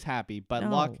 Nobody's happy, but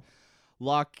No.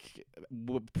 Locke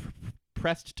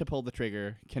pressed to pull the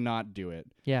trigger cannot do it.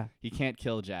 Yeah. He can't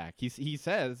kill Jack. He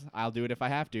says, "I'll do it if I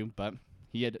have to," but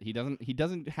he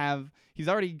doesn't have. He's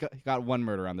already got one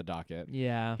murder on the docket.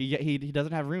 Yeah. He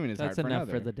doesn't have room in his That's heart for enough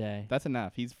another. for the day. That's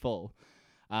enough. He's full.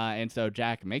 And so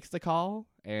Jack makes the call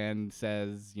and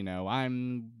says, you know,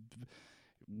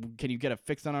 can you get a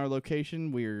fix on our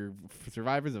location? We're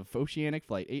survivors of Oceanic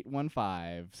Flight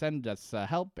 815. Send us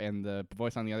help. And the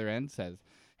voice on the other end says,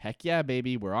 "Heck yeah,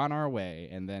 baby, we're on our way."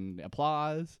 And then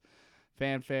applause,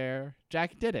 fanfare.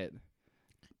 Jack did it.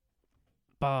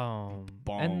 Boom.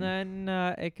 Boom. And then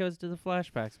it goes to the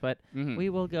flashbacks, but Mhm. we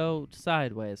will go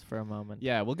sideways for a moment.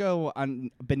 Yeah, we'll go on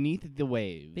beneath the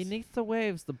waves. Beneath the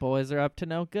waves, the boys are up to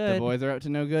no good. The boys are up to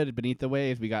no good. Beneath the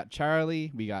waves, we got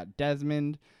Charlie, we got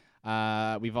Desmond.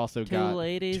 We've also Two got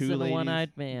ladies two and ladies, a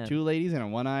one-eyed man. Two ladies and a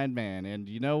one-eyed man. And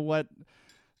you know what?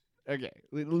 Okay,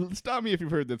 stop me if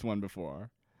you've heard this one before.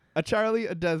 A Charlie,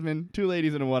 a Desmond, two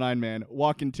ladies, and a one-eyed man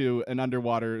walk into an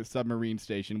underwater submarine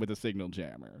station with a signal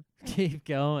jammer. Keep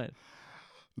going.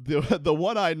 The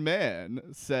one-eyed man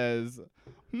says,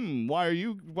 why are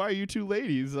you two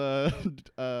ladies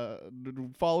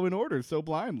following orders so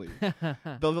blindly?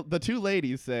 The two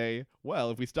ladies say,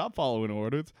 well, if we stop following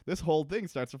orders, this whole thing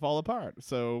starts to fall apart.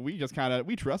 So we just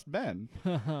we trust Ben.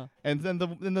 And then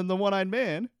the one-eyed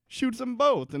man shoots them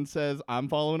both and says, I'm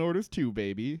following orders too,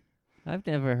 baby. I've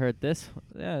never heard this one.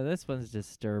 Yeah, this one's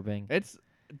disturbing.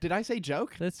 Did I say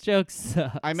joke? This joke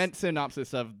sucks. I meant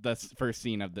synopsis of the first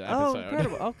scene of the Oh, episode.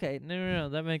 incredible. Okay, no,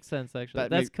 that makes sense, actually.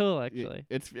 That's cool, actually.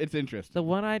 It's interesting. The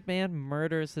one-eyed man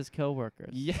murders his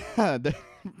coworkers. Yeah, the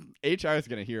HR is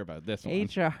going to hear about this one.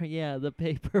 HR, yeah, the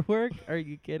paperwork. Are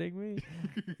you kidding me?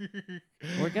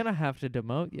 We're going to have to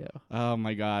demote you. Oh,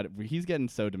 my God. He's getting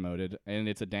so demoted, and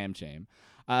it's a damn shame.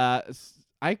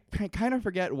 I kind of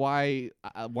forget why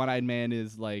One-Eyed Man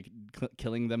is like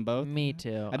killing them both. Me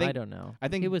too. I don't know. I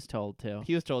think he was told to.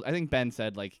 He was told. I think Ben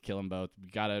said like kill them both. We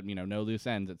gotta no loose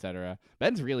ends, etc.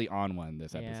 Ben's really on one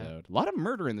this episode. A lot of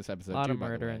murder in this episode. A lot too, of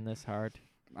murder in this heart.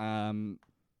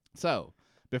 So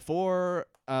before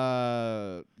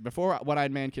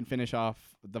One-Eyed Man can finish off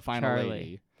the final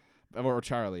lady. Or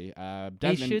Charlie.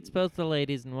 He shoots both the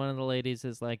ladies, and one of the ladies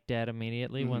is like dead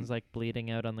immediately. Mm-hmm. One's like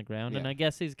bleeding out on the ground, and Yeah. I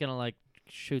guess he's gonna like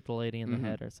shoot the lady in the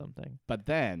head or something. But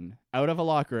then, out of a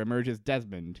locker emerges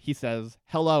Desmond. He says,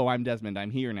 "Hello, I'm Desmond.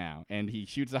 I'm here now." And he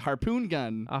shoots a harpoon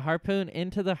gun. A harpoon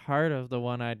into the heart of the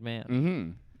one-eyed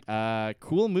man.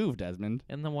 Cool move, Desmond.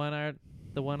 And the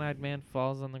one-eyed man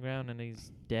falls on the ground and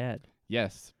he's dead.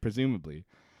 Yes, presumably.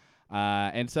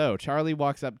 And so Charlie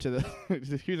walks up to the.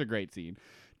 Here's a great scene.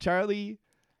 Charlie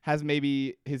has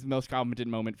maybe his most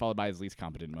competent moment, followed by his least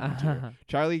competent moment. Here.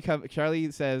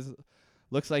 Charlie says,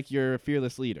 "Looks like you're a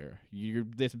fearless leader.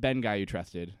 This Ben guy you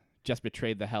trusted just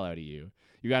betrayed the hell out of you.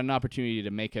 You got an opportunity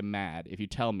to make him mad if you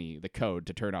tell me the code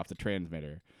to turn off the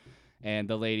transmitter." And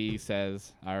the lady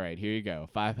says, "All right, here you go.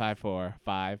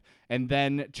 5545." And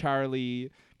then Charlie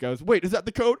goes, "Wait, is that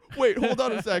the code? Wait, hold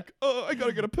on a sec. Oh, I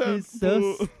gotta get a pen." He's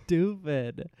so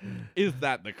stupid. Is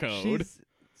that the code? She's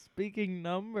speaking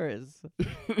numbers.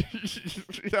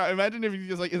 Yeah, imagine if he's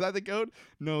just like, "Is that the code?"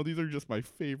 "No, these are just my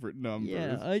favorite numbers."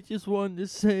 Yeah, I just wanted to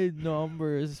say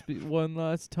numbers one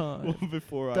last time.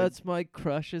 That's my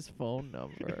crush's phone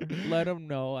number. Let him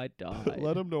know I died.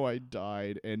 Let him know I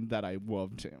died and that I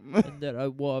loved him. And that I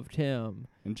loved him.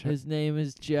 His name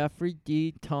is Jeffrey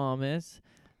D. Thomas.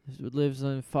 He lives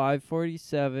on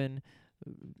 547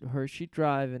 Hershey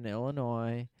Drive in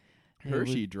Illinois.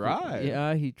 Hershey Drive?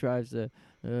 Yeah, he drives a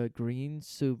green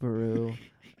Subaru.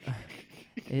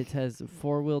 It has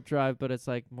 4-wheel drive, but it's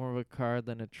like more of a car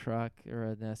than a truck or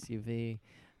an SUV.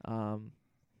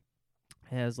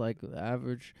 Has like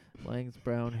average length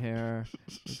brown hair.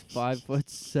 He's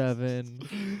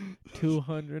 5'7",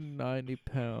 290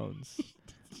 pounds.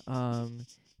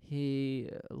 He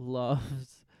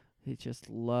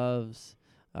just loves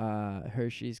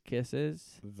Hershey's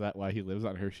Kisses. Is that why he lives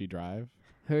on Hershey Drive?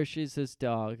 Hershey's his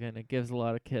dog, and it gives a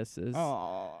lot of kisses.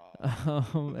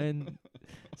 Aww. And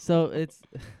so it's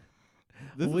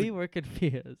we were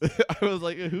confused. I was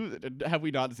like, "Who have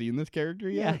we not seen this character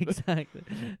Yeah, yet?" exactly.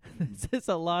 This is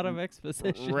a lot of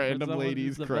exposition. Random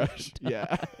ladies crushed.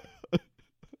 Yeah.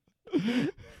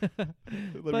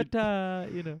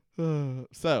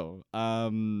 So,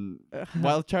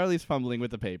 while Charlie's fumbling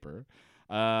with the paper,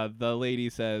 the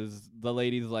lady's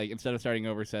like, instead of starting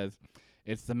over, says,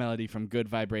 "It's the melody from Good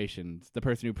Vibrations. The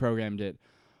person who programmed it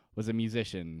was a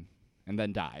musician," and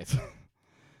then dies.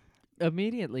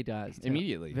 Immediately dies. Too.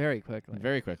 Immediately. Very quickly.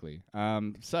 Very quickly.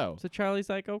 So Charlie's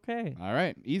like, "Okay. All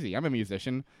right, easy. I'm a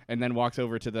musician," and then walks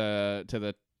over to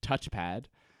the touchpad,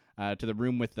 to the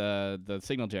room with the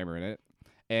signal jammer in it,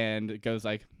 and goes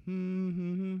like,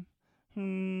 and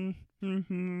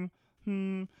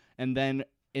then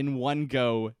in one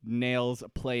go nails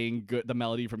playing the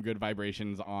melody from Good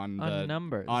Vibrations on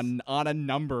numbers on a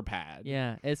number pad.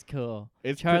 Yeah, it's cool.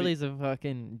 It's Charlie's a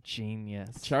fucking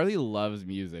genius. Charlie loves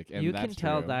music, and you that's can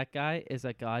tell true. that guy is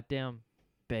a goddamn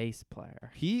bass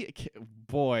player. He can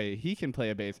play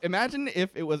a bass. Imagine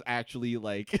if it was actually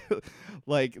like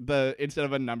instead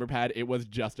of a number pad, it was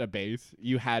just a bass.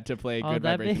 You had to play Good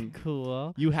that'd Vibration. be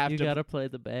cool. You gotta play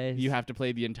the bass. You have to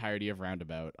play the entirety of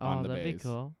Roundabout on the bass. That'd be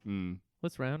cool.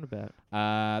 What's Roundabout?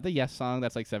 The Yes song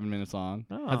that's like 7 minutes long.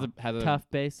 Oh, has a tough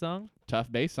bass song.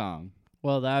 Tough bass song.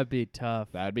 Well, that'd be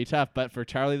tough. That'd be tough, but for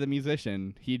Charlie the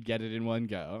musician, he'd get it in one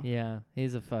go. Yeah,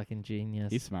 he's a fucking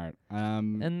genius. He's smart.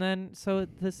 And then so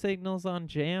the signal's on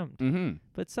jammed,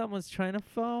 but someone's trying to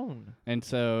phone. And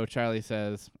so Charlie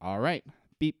says, "All right,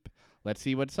 beep. let's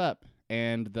see what's up.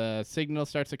 And the signal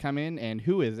starts to come in, and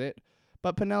who is it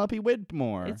but Penelope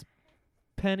Whitmore? It's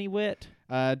Penny Wit.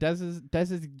 Dez's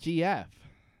GF.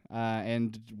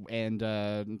 And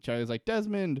Charlie's like,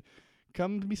 Desmond,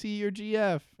 come me see your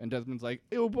GF. And Desmond's like,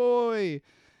 oh boy.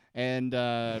 And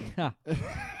Oh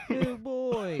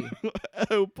boy.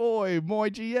 oh boy, my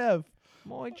GF.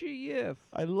 My GF.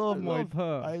 I love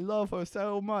her. I love her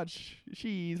so much.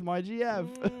 She's my GF.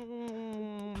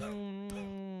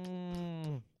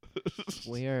 It's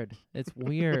weird. It's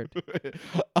weird.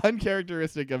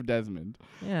 Uncharacteristic of Desmond.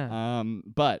 Yeah.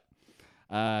 But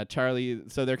Charlie,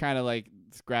 so they're kind of like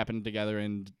scrapping together,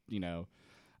 and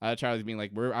Charlie's being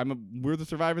like, we're the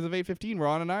survivors of 815. We're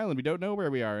on an island. We don't know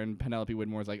where we are. And Penelope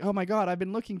Whitmore's like, oh my god, I've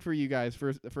been looking for you guys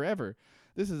for forever.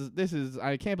 This is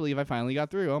I can't believe I finally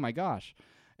got through. Oh my gosh.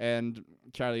 And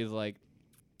Charlie is like,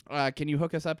 can you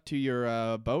hook us up to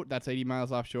your boat that's 80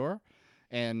 miles offshore?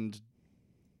 And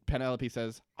Penelope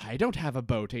says, I don't have a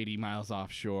boat 80 miles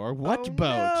offshore. What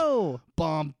boat? No.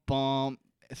 Bum bum.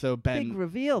 So Big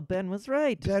reveal. Ben was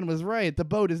right. Ben was right. The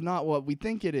boat is not what we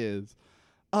think it is.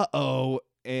 Uh-oh.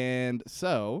 And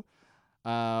so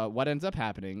what ends up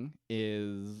happening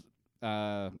is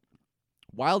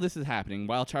while this is happening,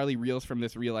 while Charlie reels from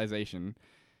this realization,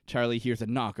 Charlie hears a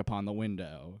knock upon the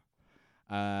window.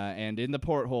 And in the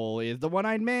porthole is the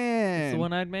one-eyed man. It's the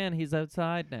one-eyed man. He's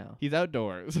outside now. He's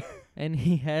outdoors. And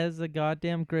he has a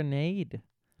goddamn grenade.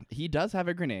 He does have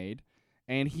a grenade,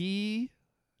 and he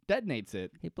detonates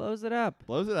it. He blows it up.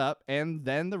 And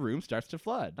then the room starts to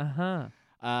flood. Uh-huh.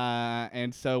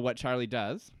 And so what Charlie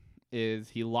does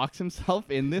is he locks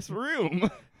himself in this room.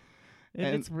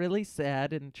 And it's really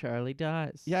sad, and Charlie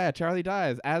dies. Yeah, Charlie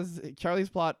dies. As Charlie's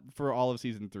plot for all of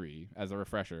season 3, as a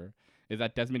refresher, is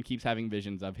that Desmond keeps having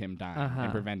visions of him dying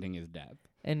and preventing his death.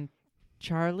 And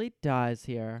Charlie dies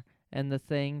here, and the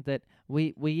thing that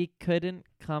we couldn't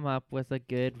come up with a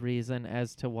good reason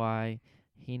as to why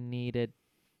he needed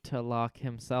to lock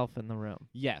himself in the room.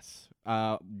 Yes.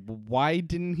 Why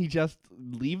didn't he just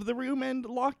leave the room and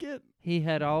lock it? He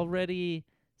had already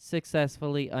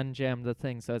successfully unjammed the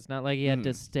thing, so it's not like he had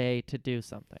to stay to do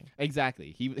something.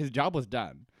 Exactly. His job was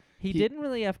done. He didn't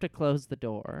really have to close the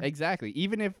door. Exactly.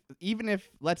 Even if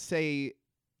let's say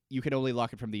you could only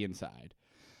lock it from the inside,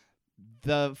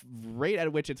 the rate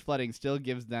at which it's flooding still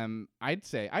gives them, I'd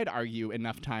argue,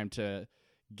 enough time to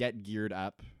get geared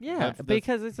up. Yeah,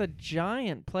 because it's a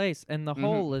giant place, and the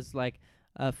hole is like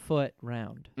a foot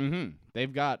round.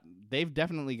 They've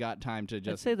definitely got time to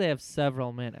just... I'd say they have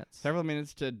several minutes. Several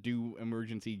minutes to do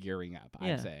emergency gearing up,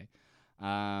 I'd say.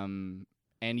 And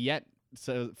yet,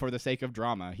 so for the sake of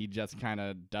drama, he just kind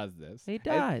of does this. He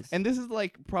dies. And this is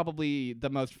like probably the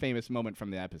most famous moment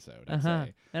from the episode, I'd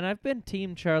say. And I've been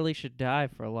Team Charlie should die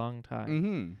for a long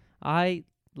time. I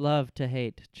love to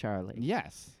hate Charlie.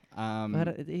 Yes.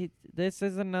 But this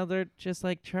is another just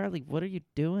like, Charlie, what are you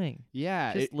doing?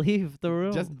 Yeah. Just leave the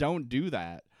room. Just don't do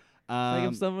that.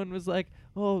 Like if someone was like,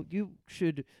 oh, you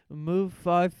should move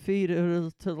 5 feet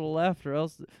to the left or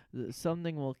else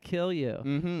something will kill you.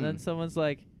 Then someone's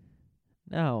like,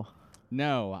 no,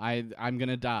 I'm going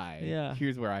to die. Yeah.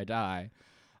 Here's where I die.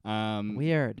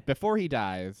 Weird. Before he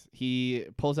dies, he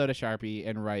pulls out a Sharpie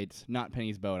and writes "Not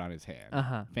Penny's boat" on his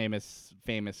hand. Famous,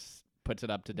 puts it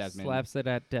up to Desmond. Slaps it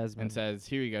at Desmond. And says,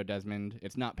 here you go, Desmond.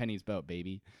 It's not Penny's boat,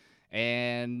 baby.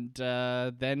 And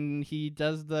then he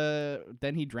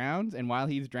drowns, and while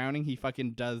he's drowning, he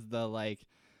fucking does the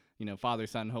Father,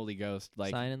 Son, Holy Ghost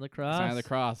sign of the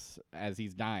cross as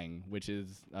he's dying, which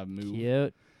is a move.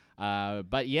 Cute.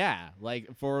 But yeah,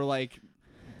 for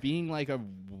being like a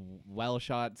well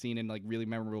shot scene and like really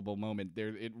memorable moment,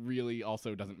 it really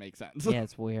also doesn't make sense. Yeah,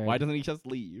 it's weird. Why doesn't he just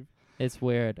leave? It's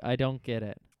weird. I don't get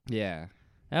it. Yeah.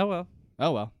 Oh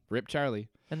well. Rip Charlie.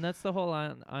 And that's the whole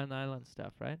on island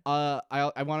stuff, right?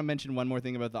 I want to mention one more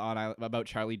thing about about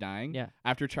Charlie dying. Yeah.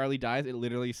 After Charlie dies, it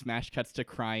literally smash cuts to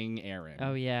crying Aaron.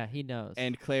 Oh yeah, he knows.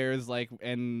 And Claire's like,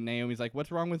 and Naomi's like,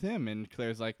 "What's wrong with him?" And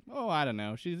Claire's like, "Oh, I don't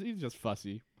know. He's just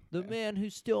fussy." The man who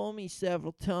stole me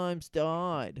several times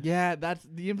died. Yeah, that's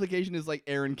the implication is like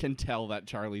Aaron can tell that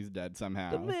Charlie's dead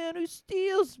somehow. The man who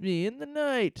steals me in the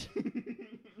night.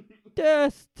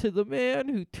 Death to the man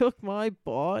who took my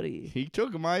body. He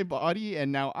took my body,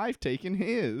 and now I've taken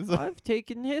his. I've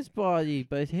taken his body,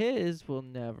 but his will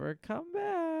never come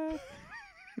back.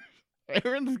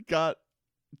 Aaron's got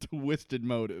twisted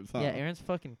motives, huh? Yeah, Aaron's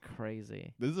fucking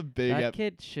crazy. This is a big... That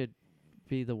kid should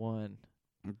be the one.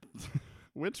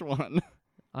 Which one?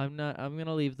 I'm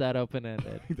gonna leave that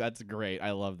open-ended. That's great.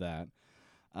 I love that.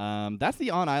 That's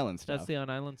the on-island stuff. That's the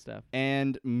on-island stuff.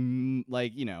 And,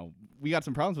 we got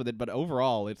some problems with it, but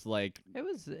overall, it's like... It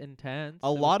was intense.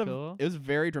 It was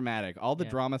very dramatic. All the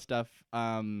drama stuff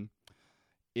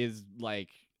is,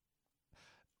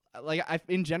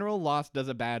 in general, Lost does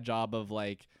a bad job of,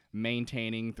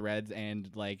 maintaining threads and,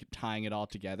 tying it all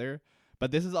together.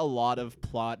 But this is a lot of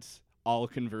plots all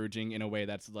converging in a way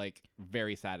that's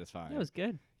very satisfying. It was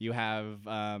good. You have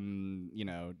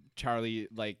Charlie,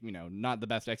 not the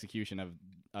best execution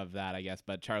of that, I guess,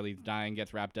 but Charlie's dying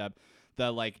gets wrapped up.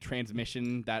 The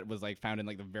transmission that was found in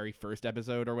the very first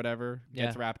episode or whatever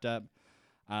gets wrapped up.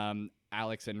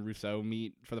 Alex and Rousseau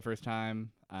meet for the first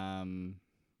time.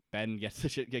 Ben gets the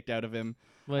shit kicked out of him,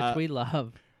 which we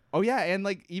love. Oh yeah, and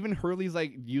even Hurley's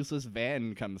useless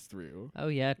van comes through. Oh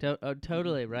yeah,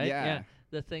 totally, right? Yeah.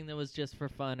 The thing that was just for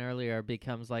fun earlier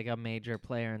becomes a major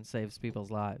player and saves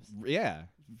people's lives. Yeah.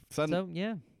 So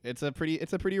yeah, it's a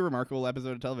pretty remarkable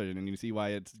episode of television, and you see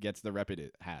why it gets the rep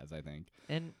it has, I think.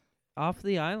 And off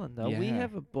the island though, we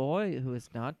have a boy who is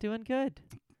not doing good.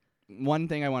 One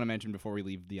thing I want to mention before we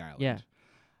leave the island.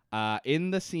 Yeah.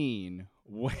 In the scene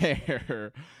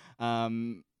where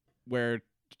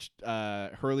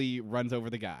Hurley runs over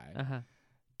the guy.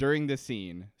 During this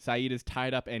scene, Saeed is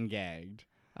tied up and gagged.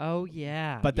 Oh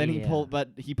yeah. But then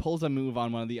he pulls a move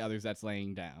on one of the others that's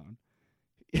laying down.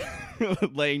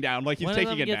 Laying down like he's one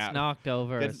taking of them a gets nap. Knocked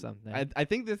over or something. I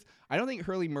don't think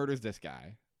Hurley murders this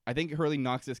guy. I think Hurley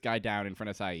knocks this guy down in front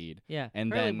of Saeed. Yeah.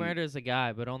 And Hurley then murders a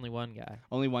guy, but only one guy.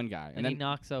 Only one guy. And then he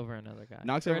knocks over another guy.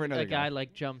 A guy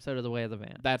jumps out of the way of the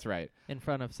van. That's right. In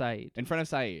front of Saeed.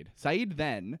 Saeed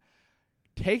then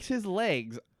takes his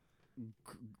legs,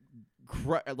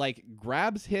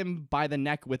 grabs him by the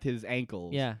neck with his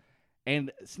ankles. Yeah.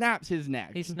 And snaps his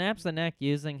neck. He snaps the neck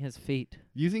using his feet.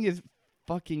 Using his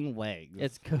fucking legs.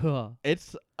 It's cool.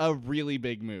 It's a really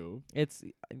big move. It's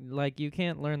you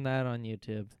can't learn that on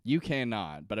YouTube. You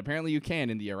cannot, but apparently you can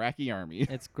in the Iraqi army.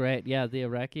 It's great. Yeah, the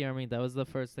Iraqi army, that was the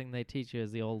first thing they teach you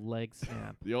is the old leg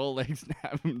snap. The old leg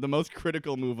snap, the most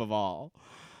critical move of all.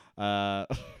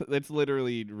 It's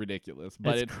literally ridiculous,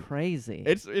 but it's crazy.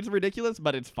 It's ridiculous,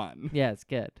 but it's fun. Yeah, it's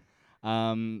good.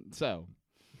 Yeah,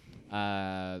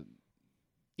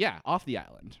 off the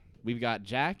island. We've got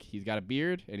Jack. He's got a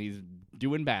beard, and he's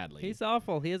doing badly. He's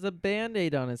awful. He has a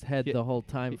Band-Aid on his head the whole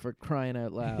time for crying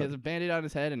out loud. He has a Band-Aid on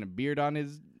his head and a beard on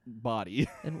his body.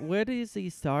 And where does he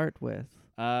start with?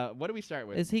 What do we start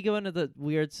with? Is he going to the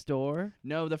weird store?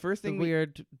 No, the first thing... The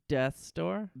weird death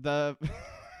store? The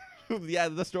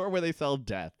store where they sell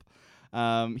death.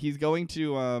 He's going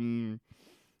to...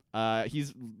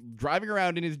 he's driving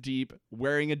around in his Jeep,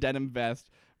 wearing a denim vest,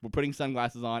 putting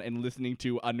sunglasses on, and listening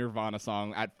to a Nirvana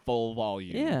song at full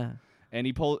volume. Yeah. And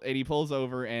he pulls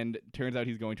over, and turns out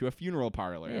he's going to a funeral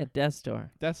parlor. Yeah, death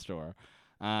store.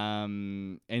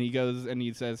 And he goes and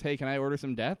he says, "Hey, can I order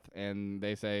some death?" And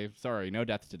they say, "Sorry, no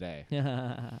deaths today."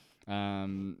 They're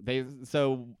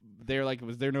like,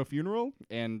 "Was there no funeral?"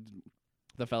 And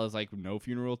the fella's like, "No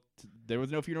funeral. There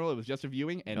was no funeral. It was just a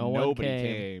viewing, and nobody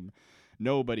came.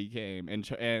 Nobody came."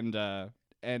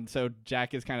 And so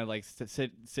Jack is kind of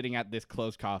sitting at this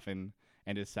closed coffin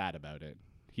and is sad about it.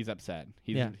 He's upset.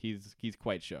 He's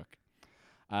quite shook.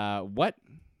 What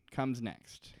comes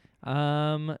next?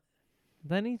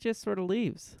 Then he just sort of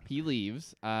leaves. He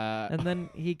leaves. And then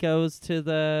he goes to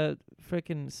the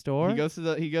frickin' store. He goes to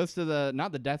the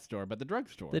not the death store, but the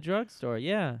drugstore. The drugstore,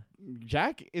 yeah.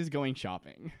 Jack is going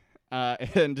shopping.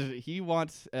 And he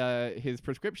wants his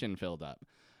prescription filled up.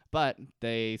 But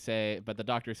the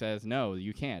doctor says, "No,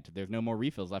 you can't. There's no more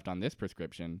refills left on this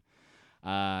prescription."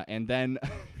 And then,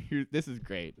 this is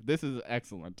great. This is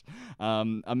excellent.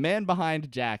 A man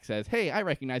behind Jack says, "Hey, I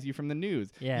recognize you from the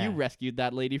news. Yeah. You rescued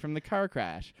that lady from the car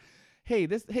crash. Hey,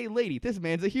 lady, this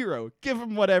man's a hero. Give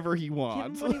him whatever he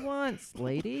wants." Give him what he wants,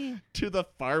 lady. To the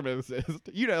pharmacist.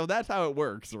 That's how it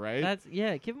works, right?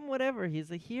 Give him whatever.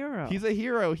 He's a hero. He's a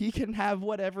hero. He can have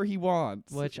whatever he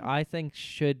wants. Which I think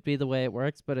should be the way it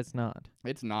works, but it's not.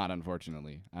 It's not,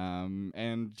 unfortunately.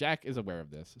 And Jack is aware of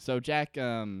this. So Jack,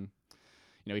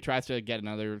 he tries to get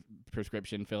another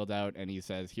prescription filled out, and he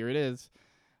says, "Here it is."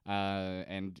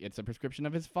 And it's a prescription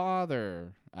of his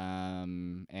father.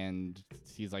 And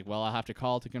he's like, "Well, I'll have to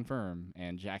call to confirm."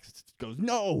 And Jack goes,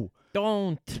 "No!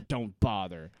 Don't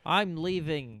bother. I'm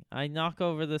leaving. I knock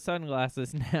over the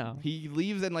sunglasses now." He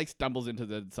leaves and stumbles into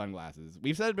the sunglasses.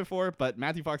 We've said it before, but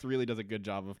Matthew Fox really does a good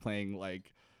job of playing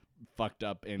fucked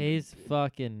up. He's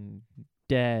fucking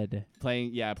dead.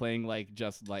 Playing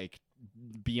just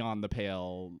beyond the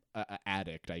pale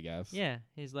addict, I guess. Yeah,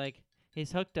 he's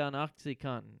hooked on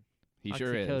Oxycontin. He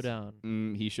sure is.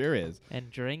 Oxycodone. He sure is.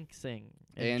 And drinking.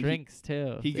 And drinks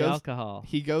too. He the goes alcohol.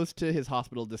 He goes to his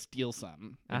hospital to steal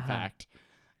some. In fact,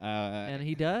 and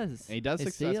he does. And he does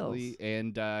successfully,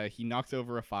 and he knocks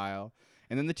over a file.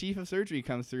 And then the chief of surgery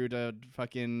comes through to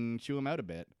fucking chew him out a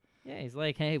bit. Yeah, he's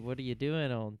like, "Hey, what are you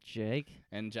doing, old Jake?"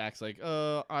 And Jack's like,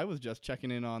 I was just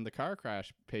checking in on the car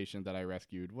crash patient that I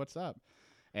rescued. What's up?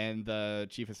 And the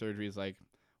chief of surgery is like,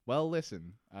 well,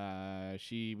 listen,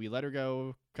 we let her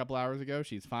go a couple hours ago.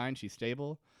 She's fine. She's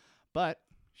stable. But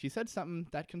she said something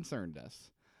that concerned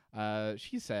us.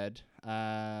 She said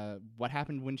what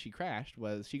happened when she crashed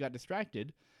was she got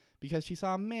distracted because she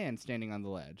saw a man standing on the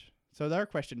ledge. So our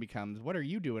question becomes, what are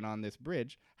you doing on this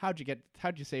bridge? How'd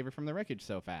you save her from the wreckage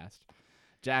so fast?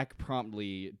 Jack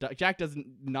does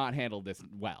not handle this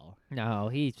well. No,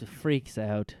 he just freaks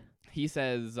out. He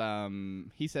says,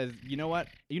 you know what?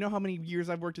 You know how many years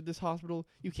I've worked at this hospital?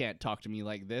 You can't talk to me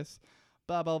like this.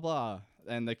 Blah, blah, blah.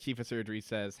 And the chief of surgery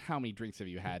says, how many drinks have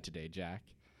you had today, Jack?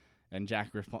 And Jack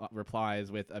replies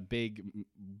with a big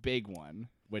one,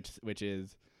 which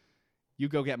is, you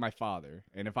go get my father,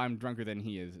 and if I'm drunker than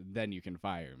he is, then you can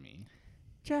fire me.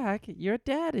 Jack, your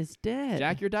dad is dead.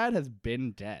 Jack, your dad has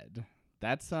been dead.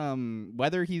 That's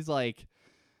whether he's like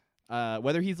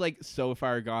so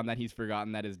far gone that he's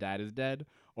forgotten that his dad is dead,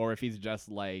 or if he's just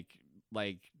like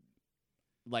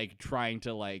trying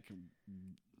to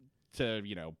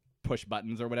push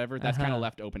buttons or whatever. That's kind of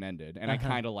left open ended, and I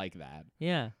kind of like that.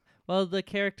 Yeah. Well, the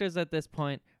characters at this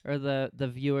point, or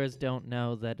the viewers, don't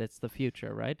know that it's the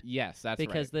future, right? Yes, that's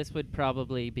because this would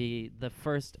probably be the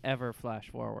first ever flash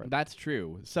forward. That's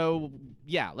true. So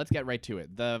yeah, let's get right to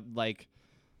it. The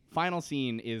final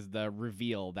scene is the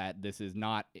reveal that this is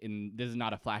not a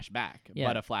flashback,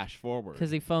 but a flash forward.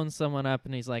 Because he phones someone up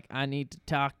and he's like, "I need to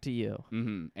talk to you."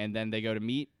 Mm-hmm. And then they go to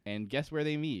meet, and guess where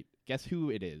they meet? Guess who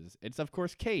it is? It's of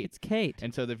course Kate. It's Kate.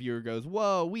 And so the viewer goes,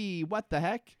 "Whoa, what the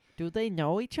heck?" Do they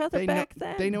know each other back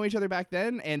then? They know each other back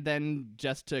then, and then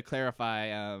just to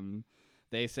clarify,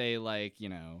 they say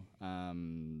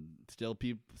still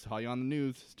saw you on the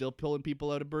news, still pulling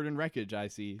people out of burden wreckage, I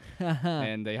see.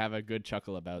 And they have a good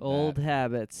chuckle about Old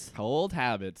habits. Old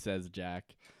habits, says Jack.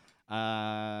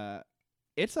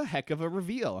 It's a heck of a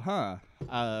reveal, huh?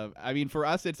 I mean, for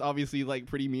us, it's obviously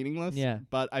pretty meaningless. Yeah.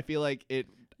 But I feel like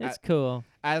it's cool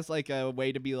as a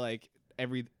way to be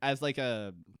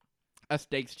a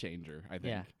stakes changer, I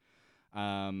think.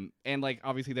 Yeah. And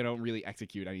obviously they don't really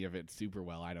execute any of it super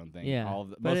well, I don't think. Yeah.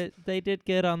 They did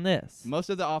good on this. Most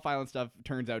of the off-island stuff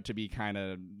turns out to be kind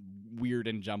of weird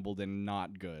and jumbled and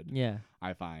not good. Yeah.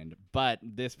 I find. But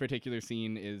this particular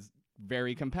scene is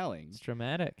very compelling. It's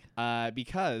dramatic.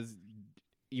 Because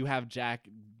you have Jack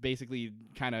basically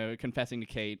kind of confessing to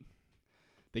Kate,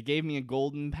 they gave me a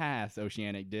golden pass,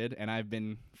 Oceanic did, and I've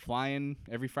been flying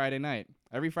every Friday night.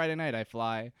 Every Friday night I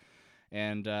fly.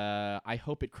 And I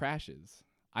hope it crashes.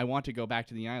 I want to go back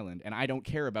to the island, and I don't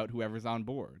care about whoever's on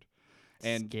board.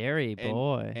 And scary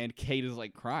boy. And Kate is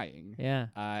crying. Yeah.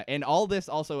 And all this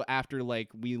also after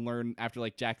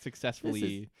Jack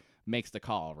successfully makes the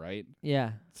call, right?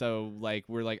 Yeah. So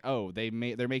we're oh, they're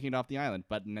making it off the island,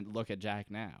 but look at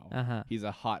Jack now. He's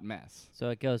a hot mess.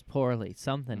 So it goes poorly.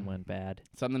 Something went bad.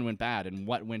 Something went bad, and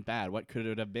what went bad? What could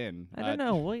it have been? I don't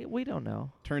know. We don't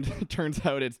know. Turns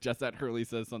out it's just that Hurley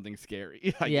says something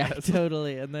scary. I guess.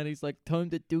 Totally. And then he's like, "Time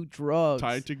to do drugs.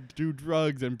 Time to do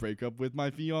drugs and break up with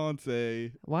my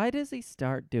fiance." Why does he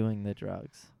start doing the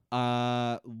drugs?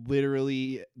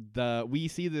 Literally we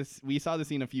saw the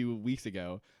scene a few weeks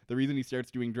ago. The reason he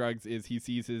starts doing drugs is he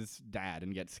sees his dad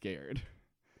and gets scared.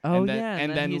 Oh,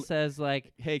 and then he says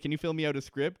 "Hey, can you fill me out a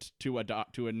script to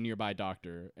a nearby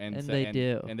doctor?" And they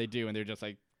do. And they're just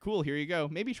like, "Cool, here you go.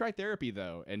 Maybe try therapy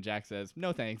though." And Jack says,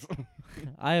 "No, thanks."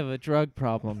 I have a drug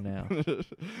problem now.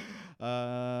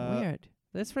 Weird.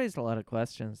 This raised a lot of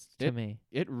questions to me.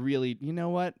 It really, you know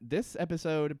what? This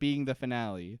episode being the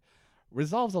finale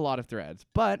resolves a lot of threads,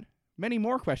 but many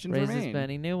more questions raises remain.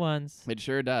 Many new ones. It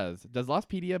sure does. Does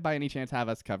Lostpedia by any chance have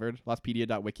us covered?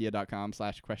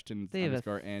 Lostpedia.wikia.com/questions _and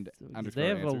 _answers. They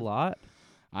have a lot.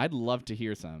 I'd love to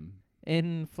hear some.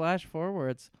 In flash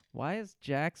forwards, why is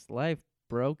Jack's life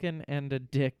broken and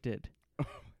addicted?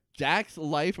 Jack's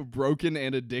life broken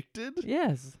and addicted?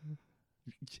 Yes.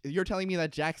 You're telling me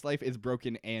that Jack's life is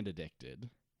broken and addicted?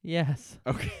 Yes.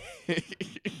 Okay.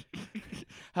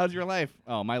 How's your life?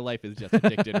 Oh, my life is just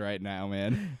addicted right now,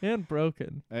 man. And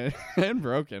broken. And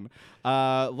broken.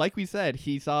 Like we said,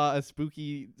 he saw a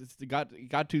spooky,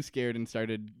 got too scared and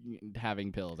started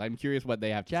having pills. I'm curious what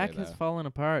they have to Jack say, has though. fallen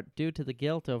apart due to the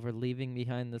guilt over leaving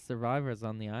behind the survivors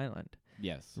on the island.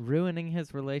 Yes. Ruining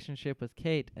his relationship with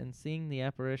Kate and seeing the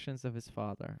apparitions of his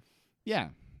father. Yeah.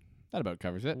 That about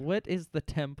covers it. What is the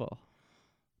temple?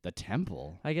 The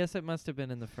temple? I guess it must have been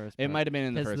in the first It book. might have been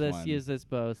in the first one. Because this uses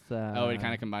both. it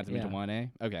kind of combines them into one, eh?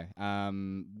 Okay.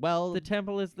 Well... The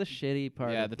temple is the shitty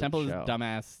part of the temple show. is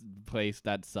dumbass place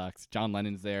that sucks. John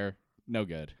Lennon's there. No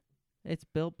good. It's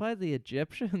built by the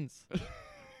Egyptians.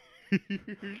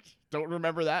 Don't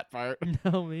remember that part.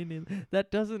 No, me neither. That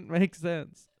doesn't make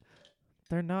sense.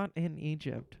 They're not in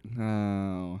Egypt.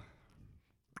 No.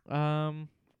 I'm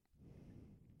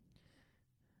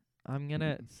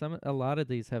gonna a lot of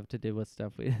these have to do with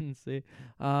stuff we didn't see.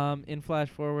 In flash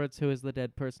forwards, who is the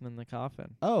dead person in the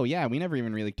coffin? Oh yeah, we never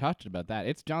even really talked about that.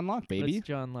 It's John Locke, baby. It's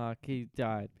John Locke. He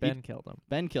died. Ben killed him.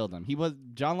 Ben killed him.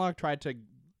 John Locke tried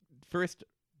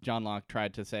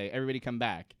to say, everybody come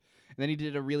back. And then he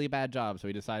did a really bad job, so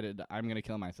he decided, I'm going to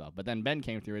kill myself. But then Ben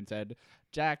came through and said,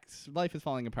 Jack's life is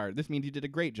falling apart. This means he did a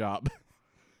great job.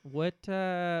 What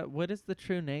is the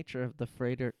true nature of the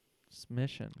freighter's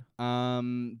mission?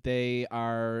 They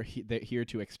are they're here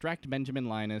to extract Benjamin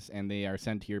Linus, and they are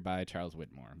sent here by Charles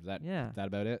Whitmore. Is that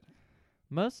about it?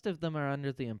 Most of them are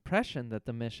under the impression that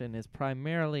the mission is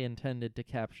primarily intended to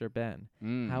capture Ben.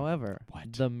 However,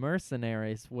 the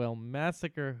mercenaries will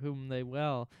massacre whom they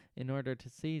will in order to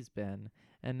seize Ben,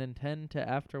 and intend to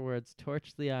afterwards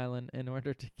torch the island in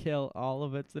order to kill all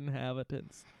of its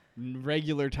inhabitants.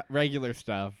 Regular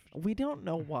stuff. We don't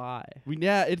know why.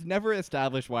 It's never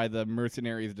established why the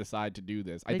mercenaries decide to do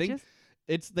this. I think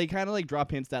they kind of like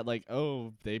drop hints that like,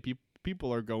 oh,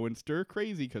 people are going stir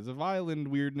crazy because of island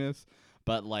weirdness.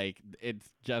 But like it's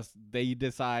just they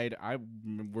decide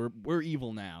we're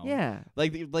evil now. Yeah.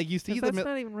 Like you see that's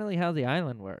not even really how the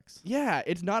island works. Yeah,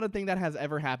 it's not a thing that has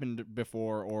ever happened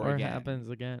before or again. Happens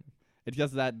again. It's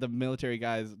just that the military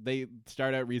guys, they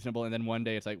start out reasonable and then one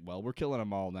day it's like, well, we're killing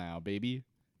them all now, baby.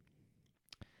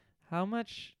 How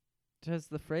much does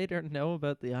the freighter know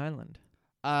about the island?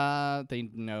 They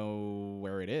know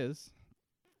where it is.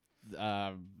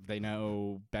 They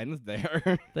know Ben's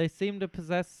there. They seem to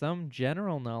possess some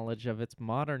general knowledge of its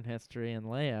modern history and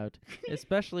layout,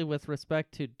 especially with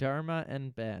respect to Dharma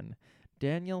and Ben.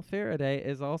 Daniel Faraday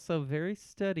is also very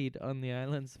studied on the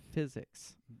island's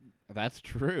physics. That's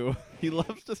true. He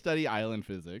loves to study island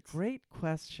physics. Great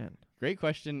question. Great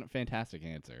question. Fantastic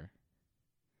answer.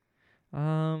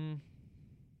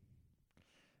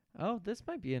 Oh, this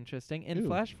might be interesting. In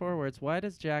flash forwards, why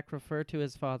does Jack refer to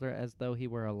his father as though he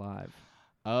were alive?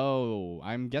 Oh,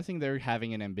 I'm guessing they're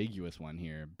having an ambiguous one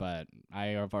here, but I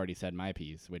have already said my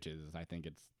piece, which is I think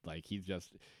it's like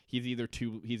he's either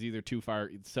too far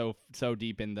so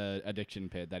deep in the addiction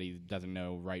pit that he doesn't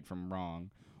know right from wrong,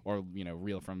 or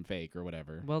real from fake or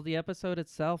whatever. Well, the episode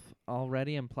itself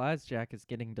already implies Jack is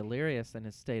getting delirious in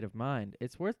his state of mind.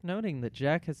 It's worth noting that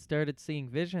Jack has started seeing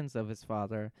visions of his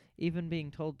father, even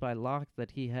being told by Locke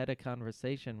that he had a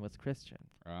conversation with Christian.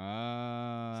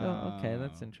 So, okay,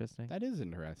 that's interesting. That is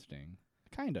interesting.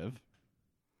 Kind of.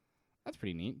 That's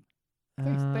pretty neat.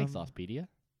 Thanks, Saucepedia.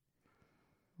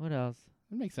 What else?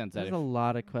 It makes sense. There's a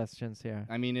lot of questions here.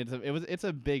 I mean, it's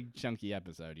a big chunky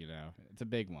episode. It's a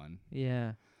big one.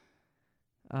 Yeah.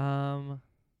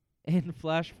 In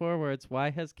flash forwards, why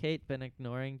has Kate been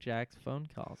ignoring Jack's phone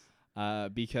calls?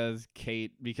 Because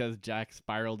Jack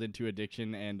spiraled into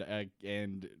addiction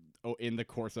and in the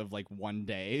course of like one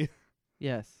day.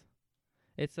 Yes.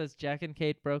 It says Jack and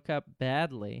Kate broke up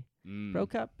badly.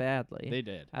 They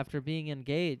did. After being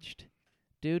engaged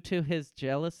due to his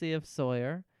jealousy of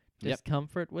Sawyer,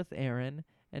 discomfort with Aaron,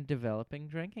 and developing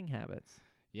drinking habits.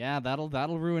 Yeah,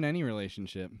 that'll ruin any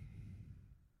relationship.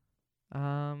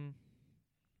 I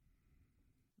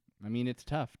mean, it's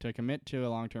tough to commit to a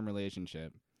long-term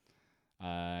relationship.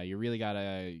 You really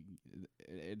gotta.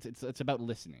 It's about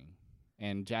listening,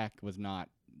 and Jack was not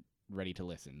ready to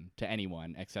listen to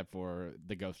anyone except for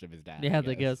the ghost of his dad. Yeah,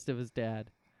 the ghost of his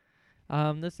dad.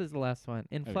 This is the last one.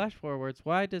 In flash forwards,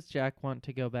 why does Jack want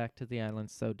to go back to the island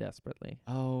so desperately?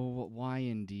 Oh, why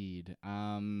indeed?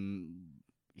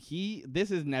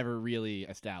 This is never really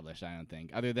established, I don't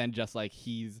think, other than just like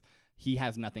he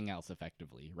has nothing else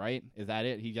effectively, right? Is that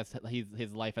it?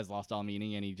 His life has lost all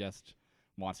meaning and he just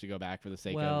wants to go back for the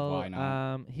sake of why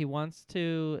not? He wants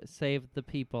to save the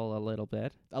people a little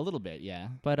bit. A little bit, yeah.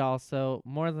 But also,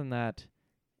 more than that,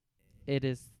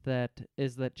 is that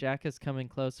Jack is coming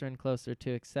closer and closer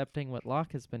to accepting what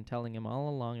Locke has been telling him all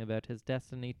along about his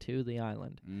destiny to the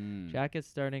island. Jack is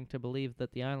starting to believe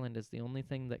that the island is the only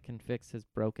thing that can fix his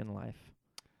broken life.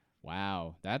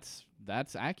 Wow, that's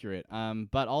accurate.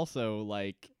 But also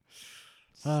like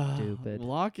stupid.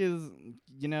 Locke is,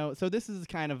 so this is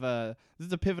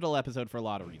a pivotal episode for a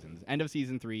lot of reasons. End of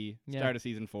season 3, start of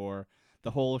season 4.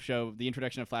 The whole show, the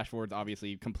introduction of flash forwards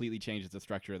obviously completely changes the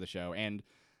structure of the show, and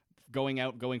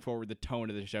going forward, the tone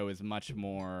of the show is much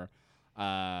more.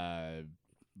 I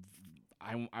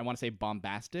want to say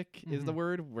bombastic is the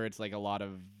word, where it's like a lot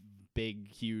of big,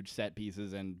 huge set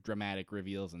pieces and dramatic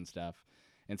reveals and stuff,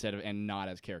 and not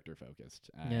as character focused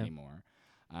anymore.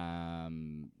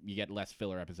 You get less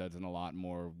filler episodes and a lot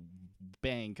more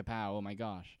bang, kapow, oh my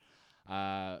gosh.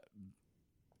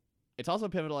 It's also a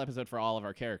pivotal episode for all of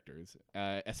our characters,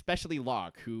 especially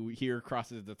Locke, who here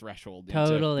crosses the threshold.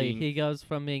 Totally. He goes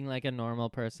from being like a normal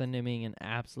person to being an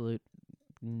absolute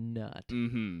nut.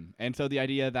 Mm-hmm. And so the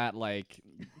idea that, like,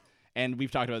 and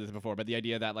we've talked about this before, but the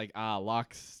idea that, like,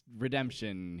 Locke's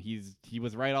redemption, he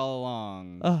was right all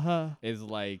along, is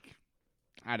like,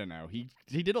 I don't know. He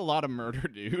did a lot of murder,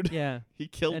 dude. Yeah. He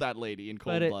killed that lady in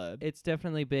cold blood. It's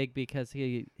definitely big because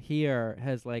he here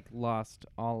has like lost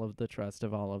all of the trust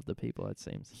of all of the people, it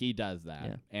seems. He does that.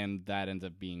 Yeah. And that ends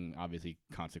up being obviously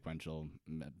consequential,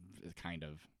 kind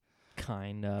of.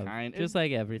 Just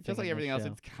like everything. Just like everything else,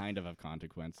 it's kind of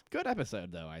consequence. Good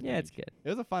episode though, I think. Yeah, it's good. It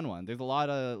was a fun one. There's a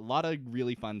lot of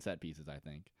really fun set pieces, I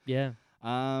think. Yeah.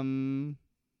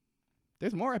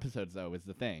 There's more episodes, though, is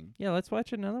the thing. Yeah, let's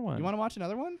watch another one. You want to watch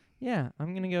another one? Yeah,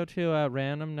 I'm going to go to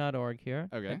random.org here.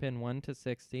 Okay. Type in 1 to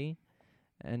 60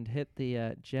 and hit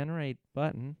the generate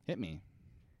button. Hit me.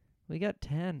 We got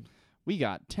 10. We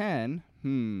got 10.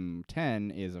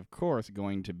 10 is, of course,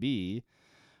 going to be...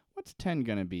 What's 10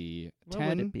 going to be? What 10?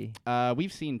 would it be?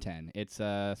 We've seen 10. It's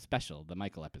special, the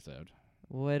Michael episode.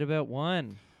 What about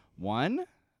 1? 1?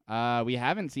 We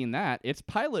haven't seen that. It's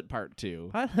Pilot Part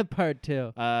 2. Pilot Part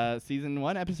 2. Season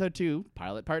 1, Episode 2,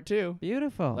 Pilot Part 2.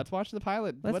 Beautiful. Let's watch the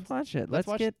pilot. Let's watch it. Let's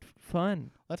get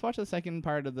fun. Let's watch the second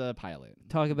part of the pilot.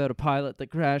 Talk about a pilot that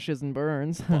crashes and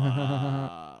burns.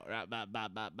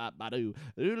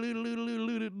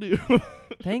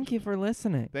 Thank you for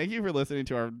listening. Thank you for listening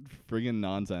to our friggin'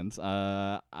 nonsense.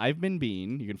 I've been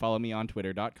Bean. You can follow me on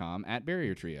twitter.com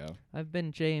 @BarrierTrio. I've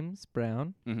been James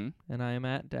Brown, and I am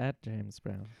at James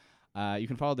Brown. You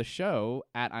can follow the show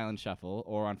at Island Shuffle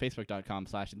or on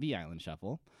facebook.com/The Island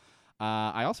Shuffle.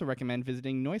 I also recommend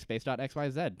visiting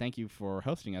noisepace.xyz. Thank you for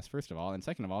hosting us, first of all. And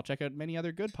second of all, check out many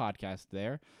other good podcasts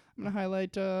there. I'm going to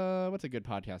highlight, what's a good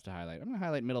podcast to highlight? I'm going to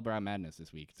highlight Middlebrow Madness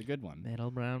this week. It's a good one.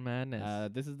 Middlebrow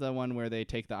Madness. This is the one where they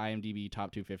take the IMDb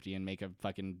top 250 and make a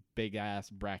fucking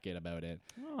big-ass bracket about it.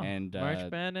 Oh, and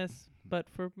March Madness, but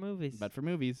for movies.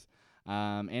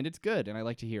 And it's good, and I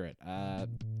like to hear it.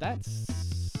 That's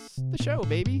the show,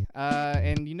 baby.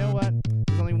 And you know what?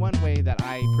 There's only one way that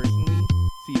I personally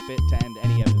see fit to end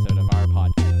any episode of our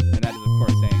podcast, and that is, of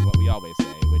course, saying